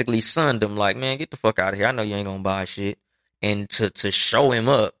dude basically sunned him, like, man, get the fuck out of here. I know you ain't gonna buy shit. And to show him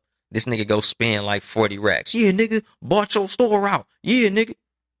up, this nigga go spend like 40 racks. Yeah, nigga, bought your store out. Yeah, nigga.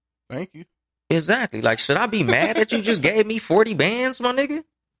 Thank you. Exactly. Like, should I be mad that you just gave me 40 bands, my nigga?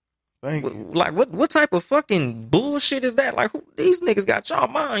 Thank you. Like, what type of fucking bullshit is that? Like, these niggas got y'all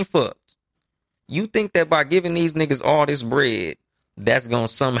mind fucked. You think that by giving these niggas all this bread, that's gonna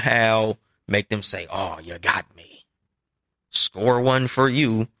somehow make them say, oh, you got me. Score one for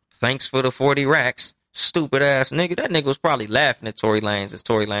you. Thanks for the 40 racks. Stupid ass nigga. That nigga was probably laughing at Tory Lanez as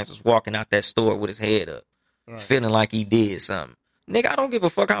Tory Lanez was walking out that store with his head up, feeling like he did something. Nigga, I don't give a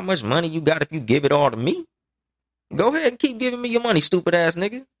fuck how much money you got if you give it all to me. Go ahead and keep giving me your money, stupid ass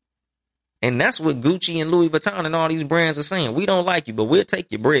nigga. And that's what Gucci and Louis Vuitton and all these brands are saying. We don't like you, but we'll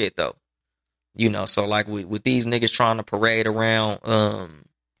take your bread though. You know, so like with these niggas trying to parade around,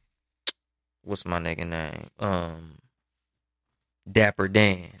 what's my nigga name? Dapper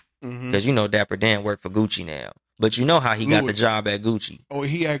Dan. Because you know Dapper Dan worked for Gucci now. But you know how he got the job at Gucci. Oh,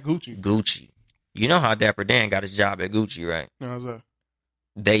 he at Gucci? Gucci. You know how Dapper Dan got his job at Gucci, right? How's that?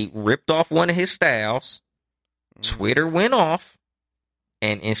 They ripped off one of his styles. Twitter went off.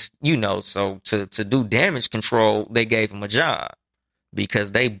 And, you know, so to do damage control, they gave him a job.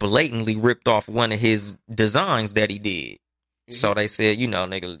 Because they blatantly ripped off one of his designs that he did. So they said, you know,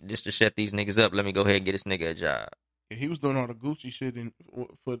 nigga, just to shut these niggas up, let me go ahead and get this nigga a job. Yeah, he was doing all the Gucci shit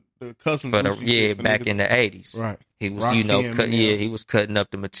for the custom for the, Gucci yeah, shit back in the 80s. Right. He was, you know, he was cutting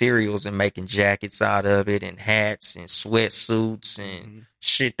up the materials and making jackets out of it and hats and sweatsuits and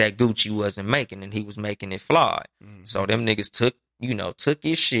shit that Gucci wasn't making, and he was making it fly. So them niggas took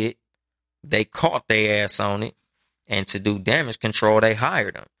his shit. They caught their ass on it, and to do damage control, they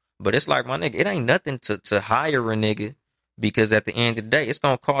hired him. But it's like, my nigga, it ain't nothing to hire a nigga, because at the end of the day, it's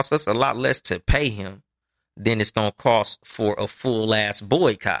going to cost us a lot less to pay him than it's going to cost for a full-ass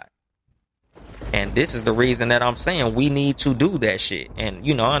boycott. And this is the reason that I'm saying we need to do that shit. And,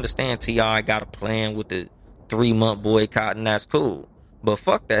 you know, I understand T.I. got a plan with the 3-month boycott, and that's cool. But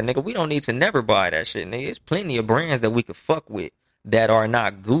fuck that, nigga. We don't need to never buy that shit, nigga. There's plenty of brands that we could fuck with that are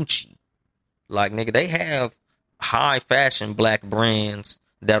not Gucci. Like, nigga, they have high-fashion black brands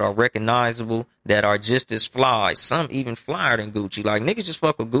that are recognizable, that are just as fly, some even flyer than Gucci. Like, niggas just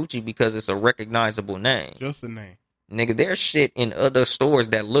fuck with Gucci because it's a recognizable name. Just a name. Nigga, there's shit in other stores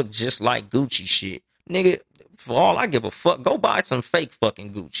that look just like Gucci shit. Nigga, for all I give a fuck, go buy some fake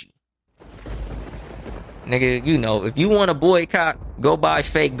fucking Gucci. Nigga, you know, if you want to boycott, go buy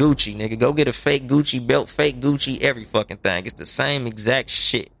fake Gucci, nigga. Go get a fake Gucci belt, fake Gucci, every fucking thing. It's the same exact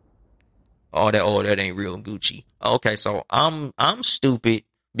shit. Oh, that ain't real Gucci. Okay, so I'm stupid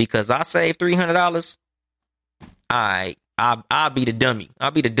because I saved $300. I'll be the dummy.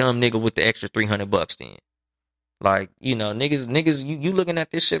 I'll be the dumb nigga with the extra $300 then. Like, you know, niggas, you looking at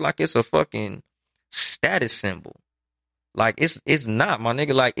this shit like it's a fucking status symbol. Like, it's not, my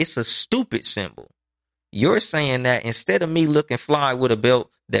nigga. Like, it's a stupid symbol. You're saying that instead of me looking fly with a belt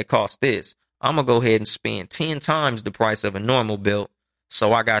that costs this, I'm gonna go ahead and spend 10 times the price of a normal belt,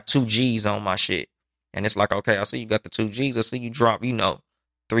 so I got 2 G's on my shit. And it's like, okay, I see you got the 2 G's. I see you drop, you know,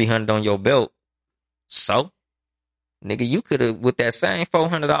 300 on your belt. So, nigga, you could have, with that same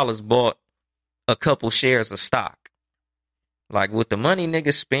 $400, bought a couple shares of stock. Like, with the money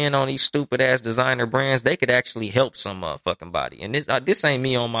niggas spend on these stupid ass designer brands, they could actually help some motherfucking body. And this ain't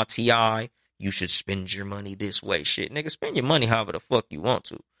me on my TI. You should spend your money this way shit. Nigga, spend your money however the fuck you want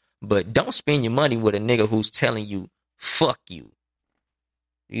to. But don't spend your money with a nigga who's telling you, fuck you.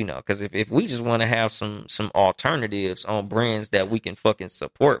 You know, because if we just want to have some alternatives on brands that we can fucking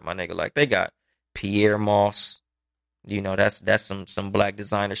support, my nigga, like they got Pierre Moss. You know, that's some black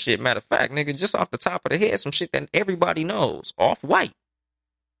designer shit. Matter of fact, nigga, just off the top of the head, some shit that everybody knows. Off-White.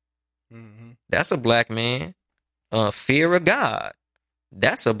 That's a black man. Fear of God.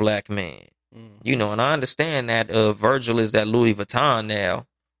 That's a black man. You know, and I understand that Virgil is at Louis Vuitton now,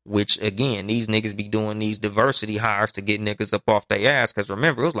 which, again, these niggas be doing these diversity hires to get niggas up off their ass. Because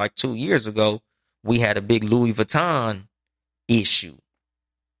remember, it was like 2 years ago, we had a big Louis Vuitton issue.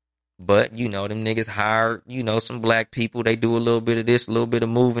 But, you know, them niggas hired, you know, some black people. They do a little bit of this, a little bit of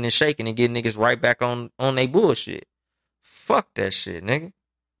moving and shaking and get niggas right back on they bullshit. Fuck that shit, nigga.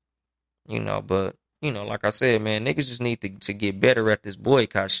 You know, but, you know, like I said, man, niggas just need to get better at this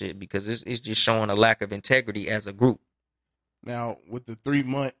boycott shit because it's just showing a lack of integrity as a group. Now, with the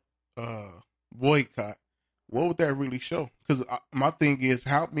 3-month boycott, what would that really show? Because my thing is,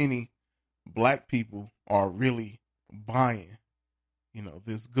 how many black people are really buying, you know,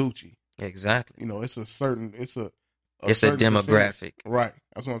 this Gucci? Exactly. You know, it's a demographic. Percentage. Right.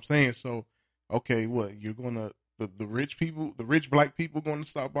 That's what I'm saying. So, okay, what, you're going to, the rich people, the rich black people going to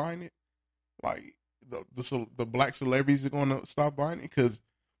stop buying it? Like, the black celebrities are going to stop buying it? Because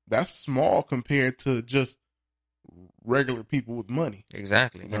that's small compared to just regular people with money.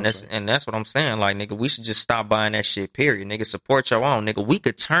 Exactly. You know, and that's what I'm saying. Like, nigga, we should just stop buying that shit, period. Nigga, support your own. Nigga, we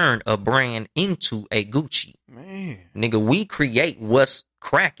could turn a brand into a Gucci. Man. Nigga, we create what's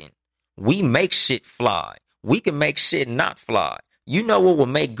cracking. We make shit fly. We can make shit not fly. You know what will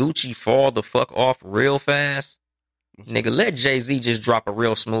make Gucci fall the fuck off real fast? Nigga, let Jay-Z just drop a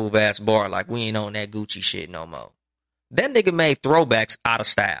real smooth ass bar like we ain't on that Gucci shit no more. That nigga made throwbacks out of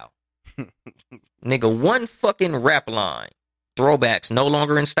style. Nigga, one fucking rap line. Throwbacks no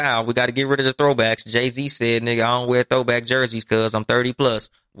longer in style. We got to get rid of the throwbacks. Jay-Z said, nigga, I don't wear throwback jerseys because I'm 30 plus.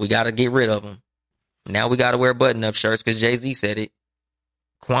 We got to get rid of them. Now we got to wear button-up shirts because Jay-Z said it.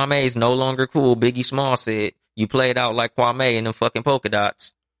 Kwame is no longer cool. Biggie Small said, you played out like Kwame in them fucking polka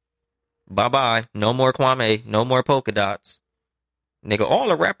dots. Bye-bye. No more Kwame. No more polka dots. Nigga, all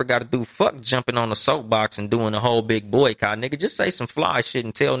a rapper got to do, fuck jumping on the soapbox and doing a whole big boycott. Nigga, just say some fly shit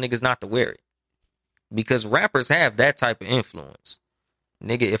and tell niggas not to wear it. Because rappers have that type of influence.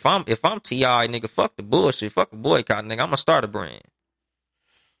 Nigga, if I'm T.I., nigga, fuck the bullshit. Fuck the boycott, nigga. I'm going to start a brand.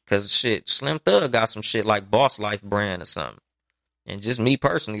 Because shit, Slim Thug got some shit like Boss Life brand or something. And just me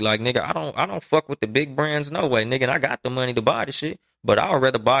personally, like, nigga, I don't fuck with the big brands no way, nigga. And I got the money to buy the shit. But I would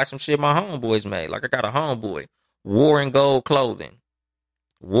rather buy some shit my homeboys made. Like, I got a homeboy. War and Gold Clothing.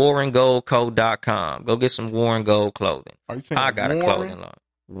 WarandGoldCo.com. Go get some War and Gold clothing. Are you saying I got Warren? a clothing line.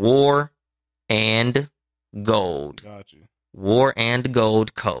 War and Gold. Got you.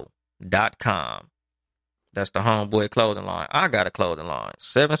 WarandGoldCo.com. That's the homeboy clothing line. I got a clothing line.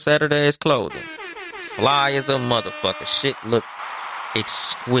 7 Saturdays clothing. Fly as a motherfucker. Shit look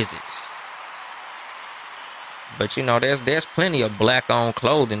exquisite. But you know, there's plenty of black-owned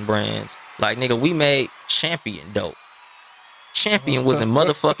clothing brands. Like, nigga, we made Champion dope. Champion was in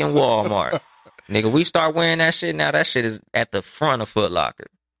motherfucking Walmart. Nigga, we start wearing that shit now. That shit is at the front of Foot Locker.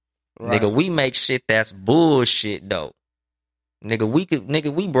 Right. Nigga, we make shit that's bullshit dope.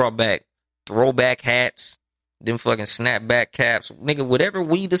 Nigga, we brought back throwback hats, them fucking snapback caps. Nigga, whatever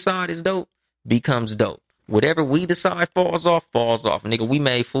we decide is dope becomes dope. Whatever we decide falls off, falls off. Nigga, we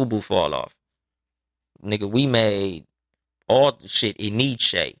made FUBU fall off. Nigga, we made all the shit.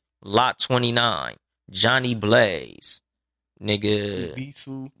 Eniche, Lot 29, Johnny Blaze. Nigga,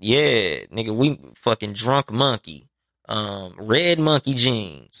 Ibisu. Yeah, nigga, we fucking Drunk Monkey, Red Monkey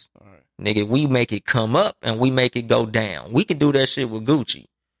jeans. All right. Nigga, we make it come up and we make it go down. We can do that shit with Gucci.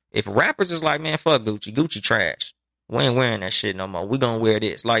 If rappers is like, man, fuck Gucci, Gucci trash. We ain't wearing that shit no more. We gonna wear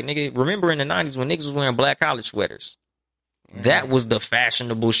this. Like, nigga, remember in the 90s when niggas was wearing black college sweaters? That was the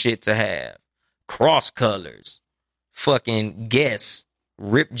fashionable shit to have. Cross colors, fucking Guess,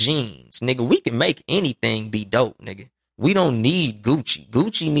 ripped jeans. Nigga, we can make anything be dope, nigga. We don't need Gucci.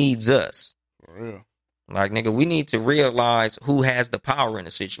 Gucci needs us. For real. Like, nigga, we need to realize who has the power in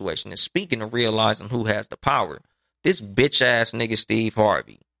the situation. And speaking of realizing who has the power, this bitch ass nigga Steve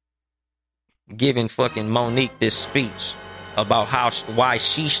Harvey giving fucking Monique this speech about why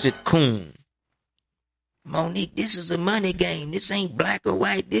she should coon. Monique, this is a money game. This ain't black or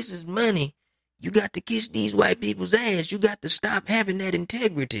white. This is money. You got to kiss these white people's ass. You got to stop having that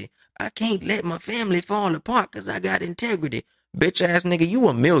integrity. I can't let my family fall apart because I got integrity. Bitch ass nigga, you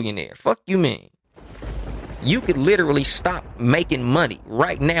a millionaire. Fuck you mean? You could literally stop making money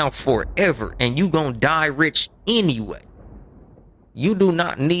right now forever and you gonna die rich anyway. You do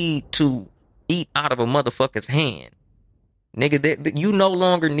not need to eat out of a motherfucker's hand. Nigga, you no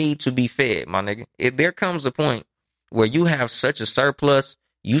longer need to be fed, my nigga. If there comes a point where you have such a surplus,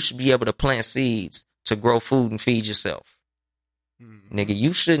 you should be able to plant seeds to grow food and feed yourself. Nigga,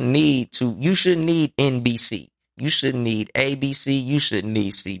 you shouldn't need NBC. You shouldn't need ABC. You shouldn't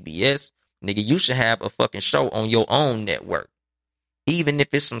need CBS. Nigga, you should have a fucking show on your own network. Even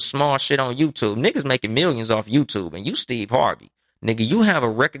if it's some small shit on YouTube. Niggas making millions off YouTube and you Steve Harvey. Nigga, you have a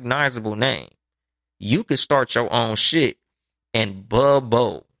recognizable name. You could start your own shit and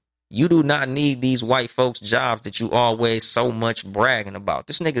bubble. You do not need these white folks' jobs that you always so much bragging about.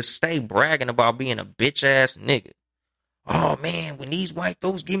 This nigga stay bragging about being a bitch ass nigga. Oh man, when these white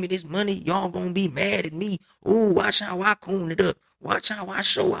folks give me this money, y'all gonna be mad at me. Ooh, watch how I coon it up. Watch how I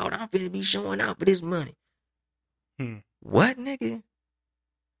show out. I'm finna be showing out for this money. What, nigga?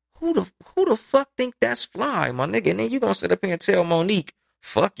 Who the fuck think that's fly, my nigga? And then you gonna sit up here and tell Monique,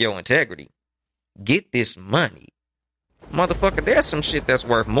 fuck your integrity. Get this money. Motherfucker, there's some shit that's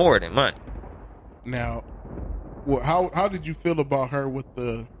worth more than money. Now, well, how did you feel about her with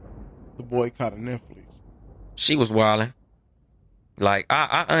the boycott of Netflix? She was wilding. Like,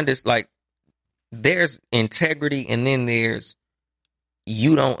 I understand, like, there's integrity and then there's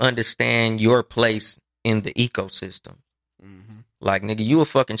you don't understand your place in the ecosystem. Like, nigga, you a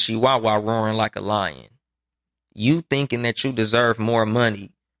fucking chihuahua roaring like a lion. You thinking that you deserve more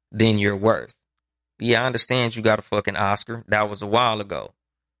money than you're worth. Yeah, I understand you got a fucking Oscar. That was a while ago.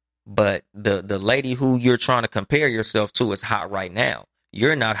 But the lady who you're trying to compare yourself to is hot right now.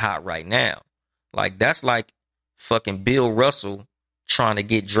 You're not hot right now. Like, that's like fucking Bill Russell trying to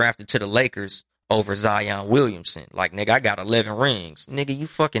get drafted to the Lakers over Zion Williamson. Like, nigga, I got 11 rings. Nigga, you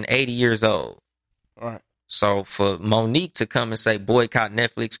fucking 80 years old. All right. So for Monique to come and say boycott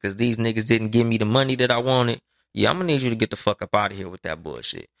Netflix because these niggas didn't give me the money that I wanted, yeah, I'm gonna need you to get the fuck up out of here with that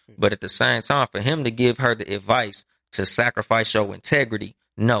bullshit. But at the same time, for him to give her the advice to sacrifice your integrity,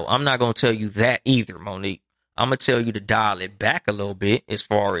 no, I'm not gonna tell you that either, Monique. I'm gonna tell you to dial it back a little bit as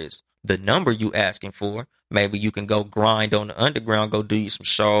far as the number you asking for. Maybe you can go grind on the underground, go do you some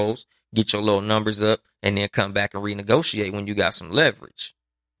shows, get your little numbers up, and then come back and renegotiate when you got some leverage.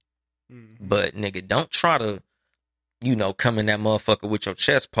 But nigga, don't try to, come in that motherfucker with your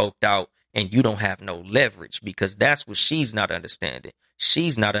chest poked out and you don't have no leverage, because that's what she's not understanding.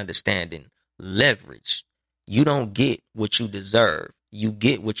 She's not understanding leverage. You don't get what you deserve. You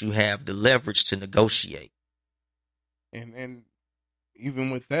get what you have the leverage to negotiate. And even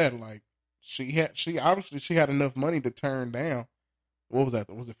with that, like she had enough money to turn down. What was that?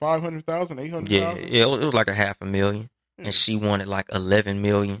 Was it 500,000, 800,000? Yeah, it was like a $500,000, and she wanted like 11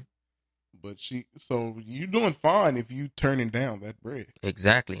 million. But so you doing fine if you turning down that bread.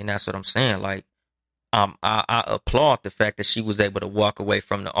 Exactly, and that's what I'm saying. Like, I applaud the fact that she was able to walk away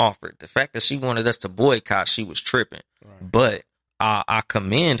from the offer. The fact that she wanted us to boycott, she was tripping. Right. But I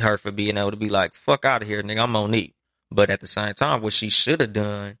commend her for being able to be like, fuck out of here, nigga, I'm Monique. But at the same time, what she should have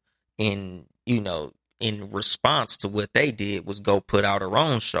done in response to what they did was go put out her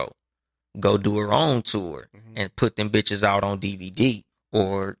own show, go do her own tour, and put them bitches out on DVD.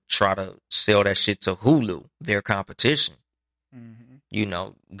 Or try to sell that shit to Hulu, their competition.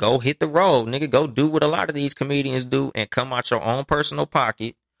 Go hit the road, nigga. Go do what a lot of these comedians do and come out your own personal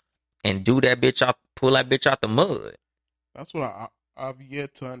pocket and do that bitch out, pull that bitch out the mud. That's what I've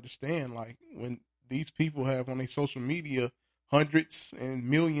yet to understand. Like, when these people have on their social media hundreds and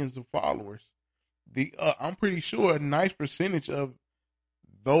millions of followers, I'm pretty sure a nice percentage of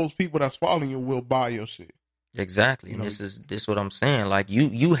those people that's following you will buy your shit. Exactly. And this is what I'm saying. Like,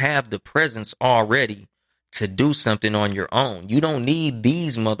 you have the presence already to do something on your own. You don't need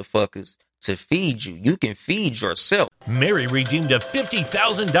these motherfuckers to feed you. You can feed yourself. Mary redeemed a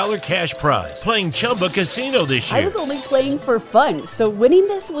 $50,000 cash prize playing Chumba Casino this year. I was only playing for fun, so winning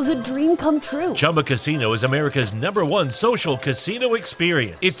this was a dream come true. Chumba Casino is America's #1 social casino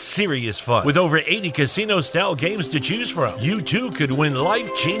experience. It's serious fun. With over 80 casino-style games to choose from, you too could win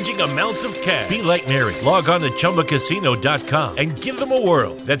life-changing amounts of cash. Be like Mary. Log on to ChumbaCasino.com and give them a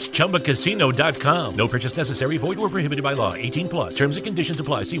whirl. That's ChumbaCasino.com. No purchase necessary. Void or prohibited by law. 18 plus. Terms and conditions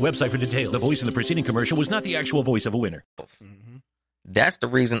apply. See website for details. The voice in the preceding commercial was not the actual voice of a winner. That's the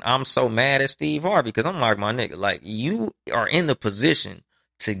reason I'm so mad at Steve Harvey, because I'm like, my nigga, like, you are in the position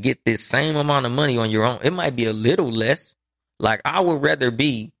to get this same amount of money on your own. It might be a little less. Like, I would rather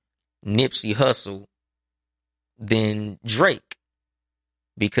be Nipsey Hussle than Drake,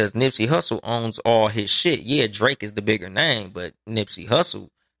 because Nipsey Hussle owns all his shit. Yeah, Drake is the bigger name, but Nipsey Hussle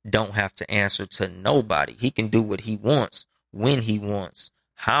don't have to answer to nobody. He can do what he wants, when he wants,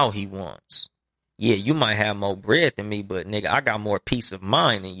 how he wants. Yeah, you might have more bread than me, but nigga, I got more peace of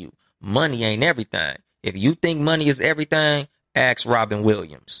mind than you. Money ain't everything. If you think money is everything, ask Robin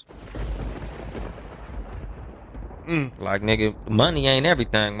Williams. Like, nigga, money ain't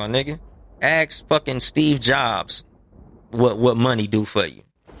everything, my nigga. Ask fucking Steve Jobs what money do for you.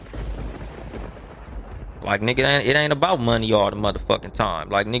 Like, nigga, it ain't about money all the motherfucking time.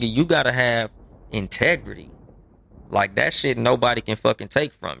 Like, nigga, you gotta have integrity. Like, that shit nobody can fucking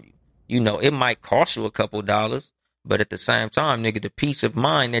take from you. It might cost you a couple dollars, but at the same time, nigga, the peace of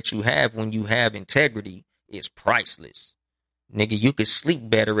mind that you have when you have integrity is priceless. Nigga, you can sleep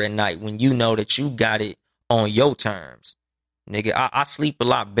better at night when you know that you got it on your terms. Nigga, I sleep a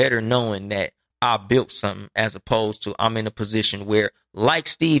lot better knowing that I built something, as opposed to I'm in a position where, like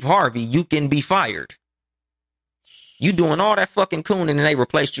Steve Harvey, you can be fired. You doing all that fucking cooning and they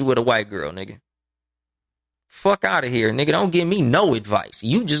replaced you with a white girl, nigga. Fuck out of here, nigga. Don't give me no advice.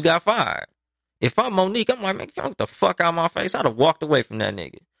 You just got fired. If I'm Monique, I'm like, man, get the fuck out of my face. I'd have walked away from that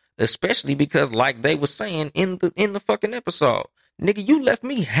nigga. Especially because, like they were saying in the fucking episode, nigga, you left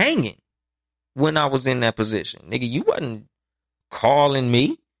me hanging when I was in that position. Nigga, you wasn't calling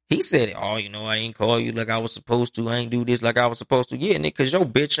me. He said, oh, I ain't call you like I was supposed to. I ain't do this like I was supposed to. Yeah, nigga, because your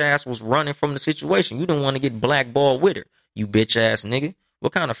bitch ass was running from the situation. You didn't want to get blackballed with her. You bitch ass nigga.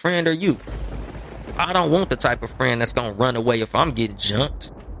 What kind of friend are you? I don't want the type of friend that's going to run away if I'm getting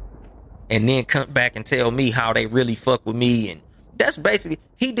jumped and then come back and tell me how they really fuck with me. And that's basically,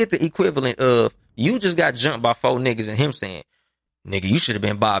 he did the equivalent of, you just got jumped by 4 niggas and him saying, nigga, you should have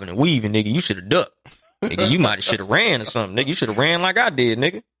been bobbing and weaving, nigga. You should have ducked. Nigga, you might have should have ran or something. Nigga, you should have ran like I did,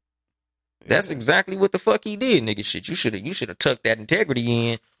 nigga. That's exactly what the fuck he did, nigga. Shit, you should have tucked that integrity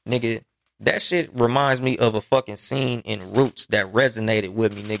in, nigga. That shit reminds me of a fucking scene in Roots that resonated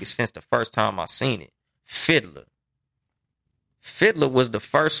with me, nigga, since the first time I seen it. Fiddler. Fiddler was the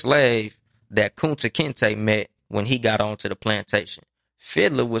first slave that Kunta Kinte met when he got onto the plantation.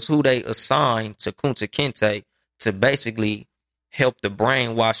 Fiddler was who they assigned to Kunta Kinte to basically help the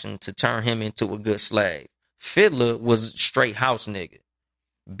brainwashing to turn him into a good slave. Fiddler was straight house nigga.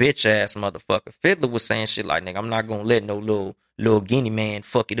 Bitch ass motherfucker. Fiddler was saying shit like, nigga, I'm not gonna let no little guinea man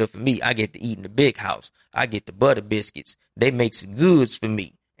fuck it up for me. I get to eat in the big house. I get the butter biscuits. They make some goods for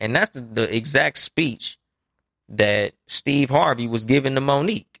me. And that's the exact speech that Steve Harvey was giving to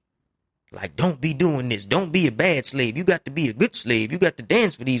Monique. Like, don't be doing this. Don't be a bad slave. You got to be a good slave. You got to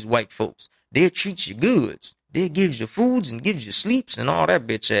dance for these white folks. They'll treat you goods. They'll give you foods and give you sleeps and all that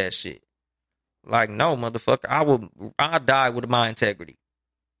bitch ass shit. Like, no, motherfucker. I'll die with my integrity.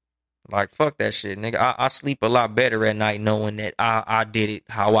 Like, fuck that shit, nigga. I sleep a lot better at night knowing that I did it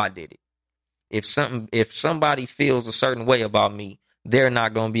how I did it. If somebody feels a certain way about me, they're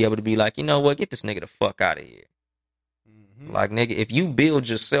not gonna be able to be like, you know what, get this nigga the fuck out of here. Mm-hmm. Like, nigga, if you build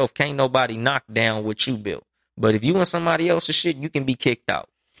yourself, can't nobody knock down what you built. But if you want somebody else's shit, you can be kicked out.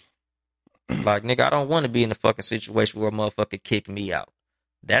 Like, nigga, I don't want to be in a fucking situation where a motherfucker kick me out.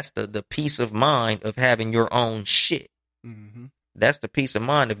 That's the peace of mind of having your own shit. Mm-hmm. That's the peace of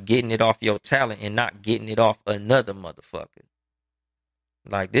mind of getting it off your talent and not getting it off another motherfucker.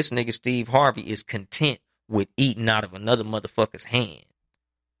 Like, this nigga Steve Harvey is content with eating out of another motherfucker's hand.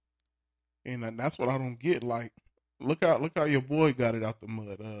 And that's what I don't get. Like, look how your boy got it out the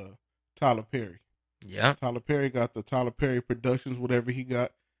mud. Tyler Perry. Yeah. Tyler Perry got the Tyler Perry Productions, whatever he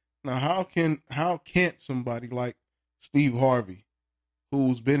got. Now, how can't somebody like Steve Harvey,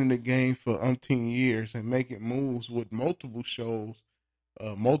 who's been in the game for umpteen years and making moves with multiple shows,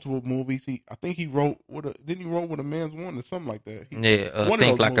 multiple movies. I think he wrote didn't he wrote With a Man's One or something like that?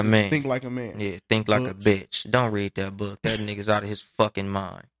 Think Like a Man. Think Like a Man. Yeah, Think Like a Bitch. Don't read that book. That nigga's out of his fucking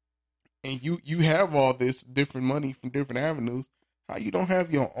mind. And you have all this different money from different avenues. How you don't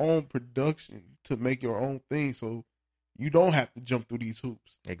have your own production to make your own thing so you don't have to jump through these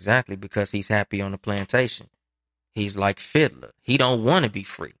hoops? Exactly, because he's happy on the plantation. He's like Fiddler. He don't want to be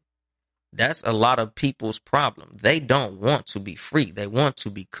free. That's a lot of people's problem. They don't want to be free. They want to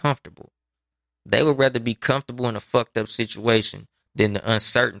be comfortable. They would rather be comfortable in a fucked up situation than the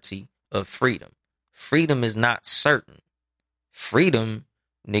uncertainty of freedom. Freedom is not certain. Freedom,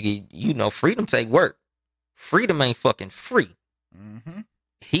 nigga, you know, freedom take work. Freedom ain't fucking free. Mm-hmm.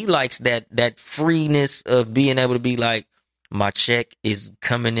 He likes that freeness of being able to be like, my check is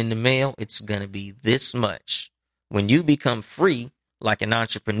coming in the mail. It's going to be this much. When you become free, like an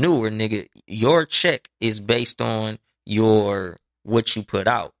entrepreneur, nigga, your check is based on what you put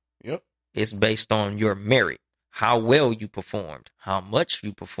out. Yep. It's based on your merit, how well you performed, how much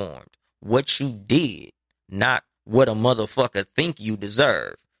you performed, what you did, not what a motherfucker think you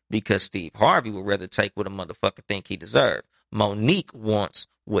deserve. Because Steve Harvey would rather take what a motherfucker think he deserve. Monique wants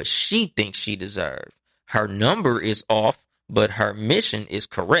what she thinks she deserves. Her number is off, but her mission is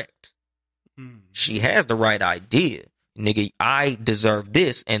correct. She has the right idea. Nigga, I deserve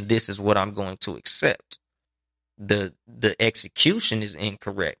this, and this is what I'm going to accept. The execution is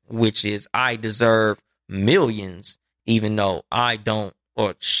incorrect, which is I deserve millions, even though I don't,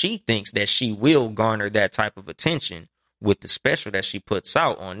 or she thinks that she will garner that type of attention with the special that she puts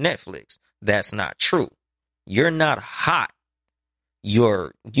out on Netflix. That's not true. You're not hot.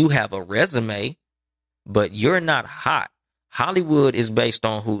 You have a resume, but you're not hot. Hollywood is based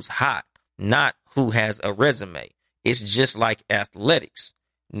on who's hot, not who has a resume. It's just like athletics.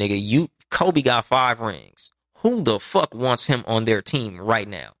 Nigga, Kobe got 5 rings. Who the fuck wants him on their team right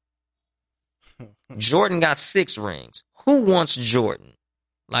now? Jordan got 6 rings. Who wants Jordan?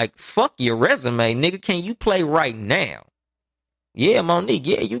 Like, fuck your resume, nigga. Can you play right now? Yeah, Monique,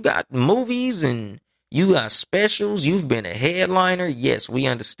 yeah, you got movies and you got specials. You've been a headliner. Yes, we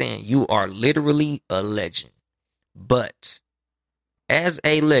understand. You are literally a legend. But as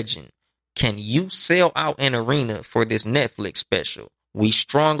a legend, can you sell out an arena for this Netflix special? We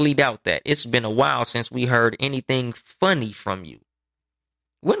strongly doubt that. It's been a while since we heard anything funny from you.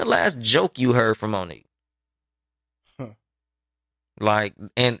 When the last joke you heard from Monique? Like,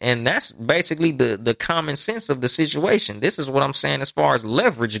 and that's basically the common sense of the situation. This is what I'm saying as far as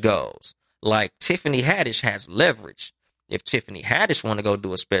leverage goes. Like, Tiffany Haddish has leverage. If Tiffany Haddish want to go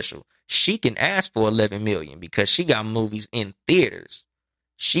do a special, she can ask for 11 million because she got movies in theaters.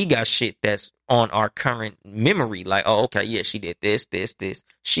 She got shit that's on our current memory. Like, oh, okay, yeah, she did this.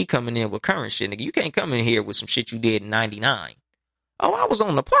 She coming in with current shit. Nigga, you can't come in here with some shit you did in 99. Oh, I was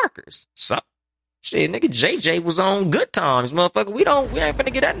on the Parkers. So, Shit, nigga, JJ was on Good Times, motherfucker. We ain't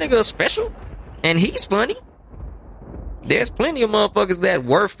finna get that nigga a special. And he's funny. There's plenty of motherfuckers that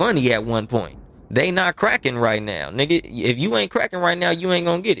were funny at one point. They not cracking right now. Nigga, if you ain't cracking right now, you ain't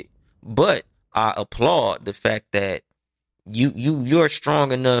gonna get it. But I applaud the fact that you're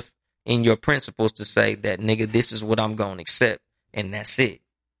strong enough in your principles to say that, nigga, this is what I'm gonna accept, and that's it.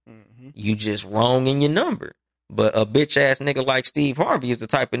 Mm-hmm. You just wrong in your number. But a bitch ass nigga like Steve Harvey is the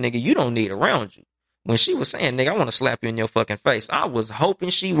type of nigga you don't need around you. When she was saying, nigga, I want to slap you in your fucking face, I was hoping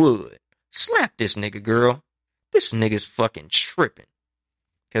she would. Slap this nigga, girl. This nigga's fucking tripping.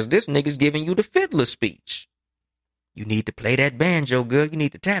 Because this nigga's giving you the fiddler speech. You need to play that banjo, girl. You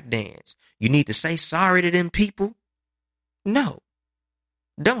need to tap dance. You need to say sorry to them people. No.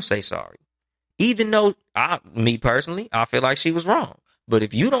 Don't say sorry. Even though, me personally, I feel like she was wrong. But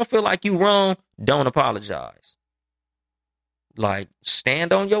if you don't feel like you wrong, don't apologize. Like,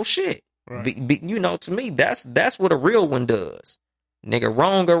 stand on your shit. Right. To me, that's what a real one does. Nigga,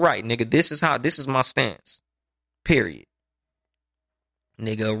 wrong or right. Nigga, this is my stance. Period.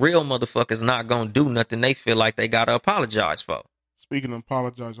 Nigga, a real motherfucker's not gonna do nothing they feel like they gotta apologize for. Speaking of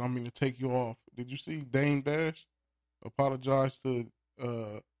apologize, I mean to take you off. Did you see Dame Dash apologize to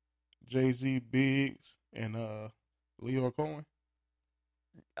Jay-Z, Biggs, and Leo Cohen?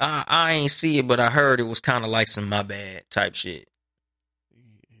 I ain't see it, but I heard it was kind of like some my bad type shit.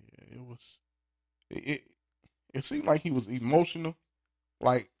 Yeah, it was. It seemed like he was emotional.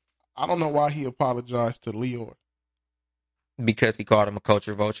 Like, I don't know why he apologized to Leo. Because he called him a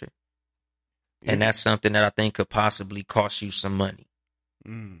culture vulture. Yeah. And that's something that I think could possibly cost you some money.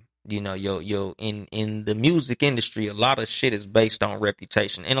 You know, in the music industry, a lot of shit is based on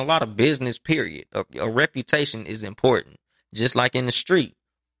reputation. And a lot of business, period. A reputation is important. Just like in the street.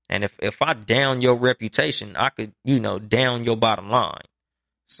 And if I down your reputation, I could, down your bottom line.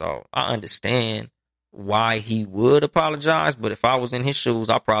 So I understand why he would apologize, but if I was in his shoes,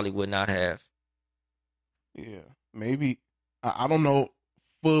 I probably would not have. Yeah, maybe. I don't know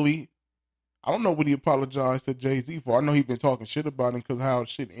fully. I don't know what he apologized to Jay-Z for. I know he's been talking shit about him because how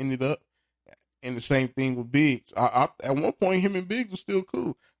shit ended up. And the same thing with Biggs. At one point, him and Biggs were still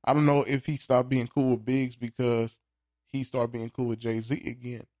cool. I don't know if he stopped being cool with Biggs because he started being cool with Jay-Z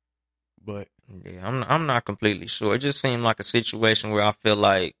again. But yeah, I'm not completely sure. It just seemed like a situation where I feel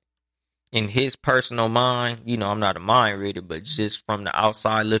like in his personal mind, I'm not a mind reader, but just from the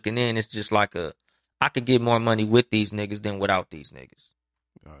outside looking in, it's just like I could get more money with these niggas than without these niggas.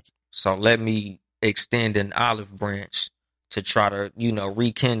 Gotcha. So let me extend an olive branch to try to,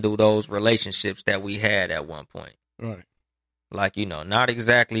 rekindle those relationships that we had at one point. Right. Like, not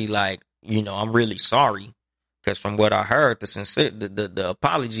exactly like, I'm really sorry. Because from what I heard, the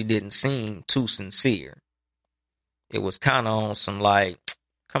apology didn't seem too sincere. It was kind of on some like,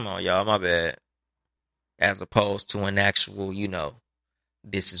 come on, y'all, my bad. As opposed to an actual,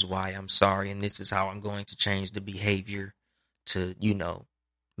 this is why I'm sorry and this is how I'm going to change the behavior to,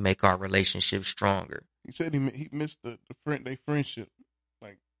 make our relationship stronger. He said he missed their friendship.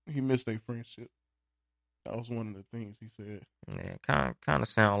 Like, he missed their friendship. That was one of the things he said. Yeah, kind of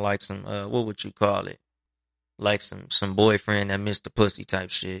sound like some, what would you call it? Like some boyfriend that missed the pussy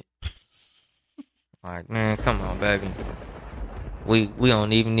type shit. Like, man, come on, baby. We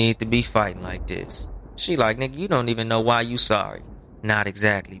don't even need to be fighting like this. She like, nigga, you don't even know why you sorry. Not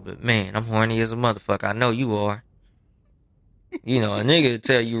exactly, but man, I'm horny as a motherfucker. I know you are. A nigga will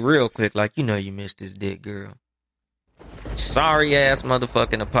tell you real quick, like, you missed this dick, girl. Sorry ass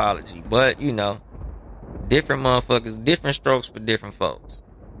motherfucking apology. But, different motherfuckers, different strokes for different folks.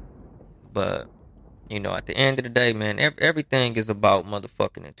 But at the end of the day, man, everything is about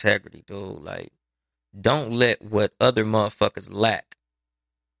motherfucking integrity, dude. Like, don't let what other motherfuckers lack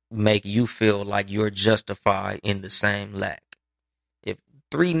make you feel like you're justified in the same lack. If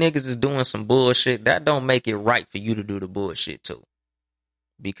 3 niggas is doing some bullshit, that don't make it right for you to do the bullshit too.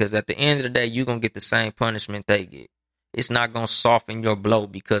 Because at the end of the day, you're going to get the same punishment they get. It's not going to soften your blow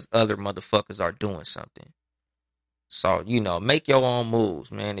because other motherfuckers are doing something. So, make your own moves,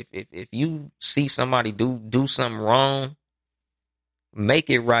 man. If you see somebody do something wrong, make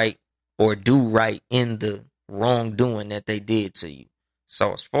it right or do right in the wrongdoing that they did to you.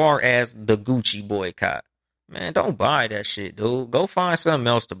 So as far as the Gucci boycott, man, don't buy that shit, dude. Go find something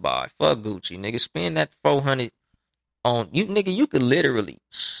else to buy. Fuck Gucci, nigga. Spend that $400 on you, nigga. You could literally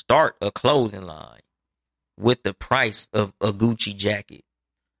start a clothing line with the price of a Gucci jacket.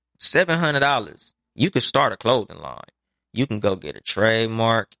 $700. You could start a clothing line. You can go get a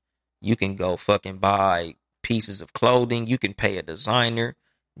trademark. You can go fucking buy pieces of clothing. You can pay a designer.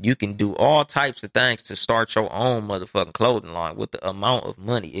 You can do all types of things to start your own motherfucking clothing line with the amount of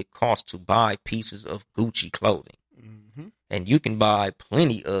money it costs to buy pieces of Gucci clothing. Mm-hmm. And you can buy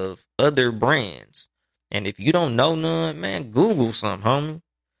plenty of other brands. And if you don't know none, man, Google some, homie.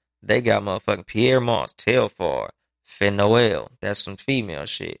 They got motherfucking Pierre Moss, Telfar, Fenoel. That's some female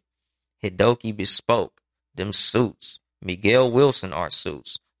shit. Hidoki Bespoke. Them suits. Miguel Wilson art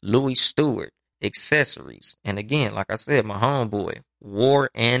suits. Louis Stewart. Accessories. And again, like I said, my homeboy,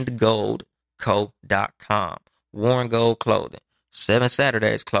 warandgoldco.com. War and Gold Clothing. 7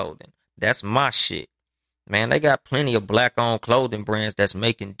 Saturdays Clothing. That's my shit. Man, they got plenty of black-owned clothing brands that's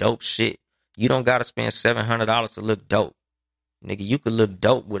making dope shit. You don't got to spend $700 to look dope. Nigga, you could look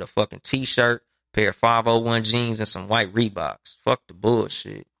dope with a fucking t-shirt, pair of 501 jeans, and some white Reeboks. Fuck the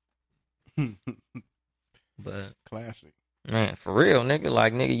bullshit. But classic. Man, for real, nigga.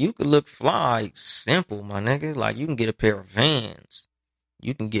 Like, nigga, you could look fly, simple, my nigga. Like, you can get a pair of Vans.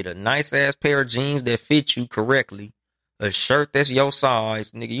 You can get a nice-ass pair of jeans that fit you correctly. A shirt that's your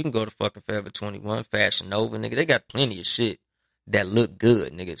size. Nigga, you can go to fucking Forever 21, Fashion Nova. Nigga, they got plenty of shit that look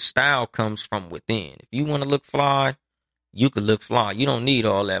good, nigga. Style comes from within. If you want to look fly, you could look fly. You don't need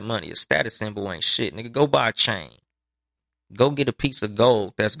all that money. A status symbol ain't shit, nigga. Go buy a chain. Go get a piece of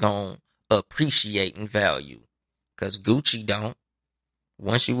gold that's going to appreciate in value. Because Gucci don't.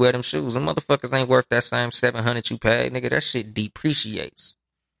 Once you wear them shoes, them motherfuckers ain't worth that same $700 you paid. Nigga, that shit depreciates.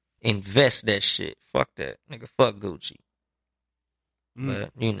 Invest that shit. Fuck that. Nigga, fuck Gucci.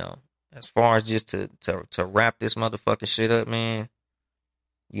 But, you know, as far as just to wrap this motherfucking shit up, man,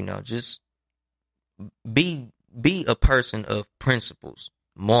 you know, just be a person of principles,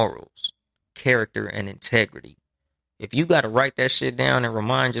 morals, character, and integrity. If you got to write that shit down and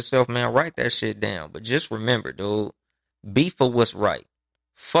remind yourself, man, write that shit down. But just remember, dude, be for what's right.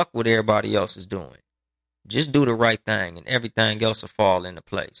 Fuck what everybody else is doing. Just do the right thing and everything else will fall into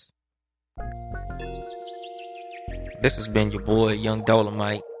place. This has been your boy, Young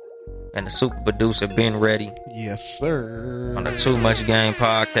Dolemite, and the super producer, Ben Ready. Yes, sir. On the Too Much Game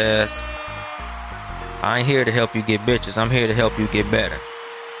podcast. I ain't here to help you get bitches. I'm here to help you get better.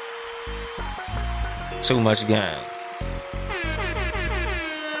 Too Much Game.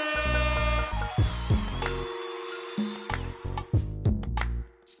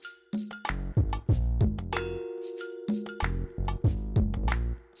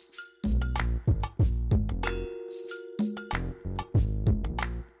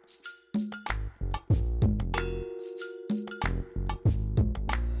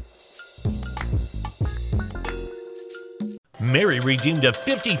 Mary redeemed a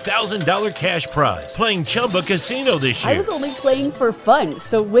 $50,000 cash prize playing Chumba Casino this year. I was only playing for fun,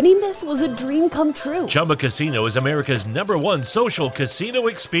 so winning this was a dream come true. Chumba Casino is America's #1 social casino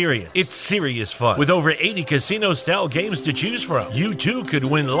experience. It's serious fun. With over 80 casino-style games to choose from, you too could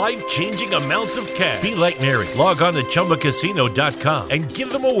win life-changing amounts of cash. Be like Mary. Log on to ChumbaCasino.com and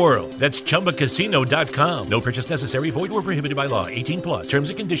give them a whirl. That's ChumbaCasino.com. No purchase necessary. Void or prohibited by law. 18+. Terms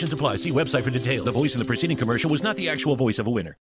and conditions apply. See website for details. The voice in the preceding commercial was not the actual voice of a winner.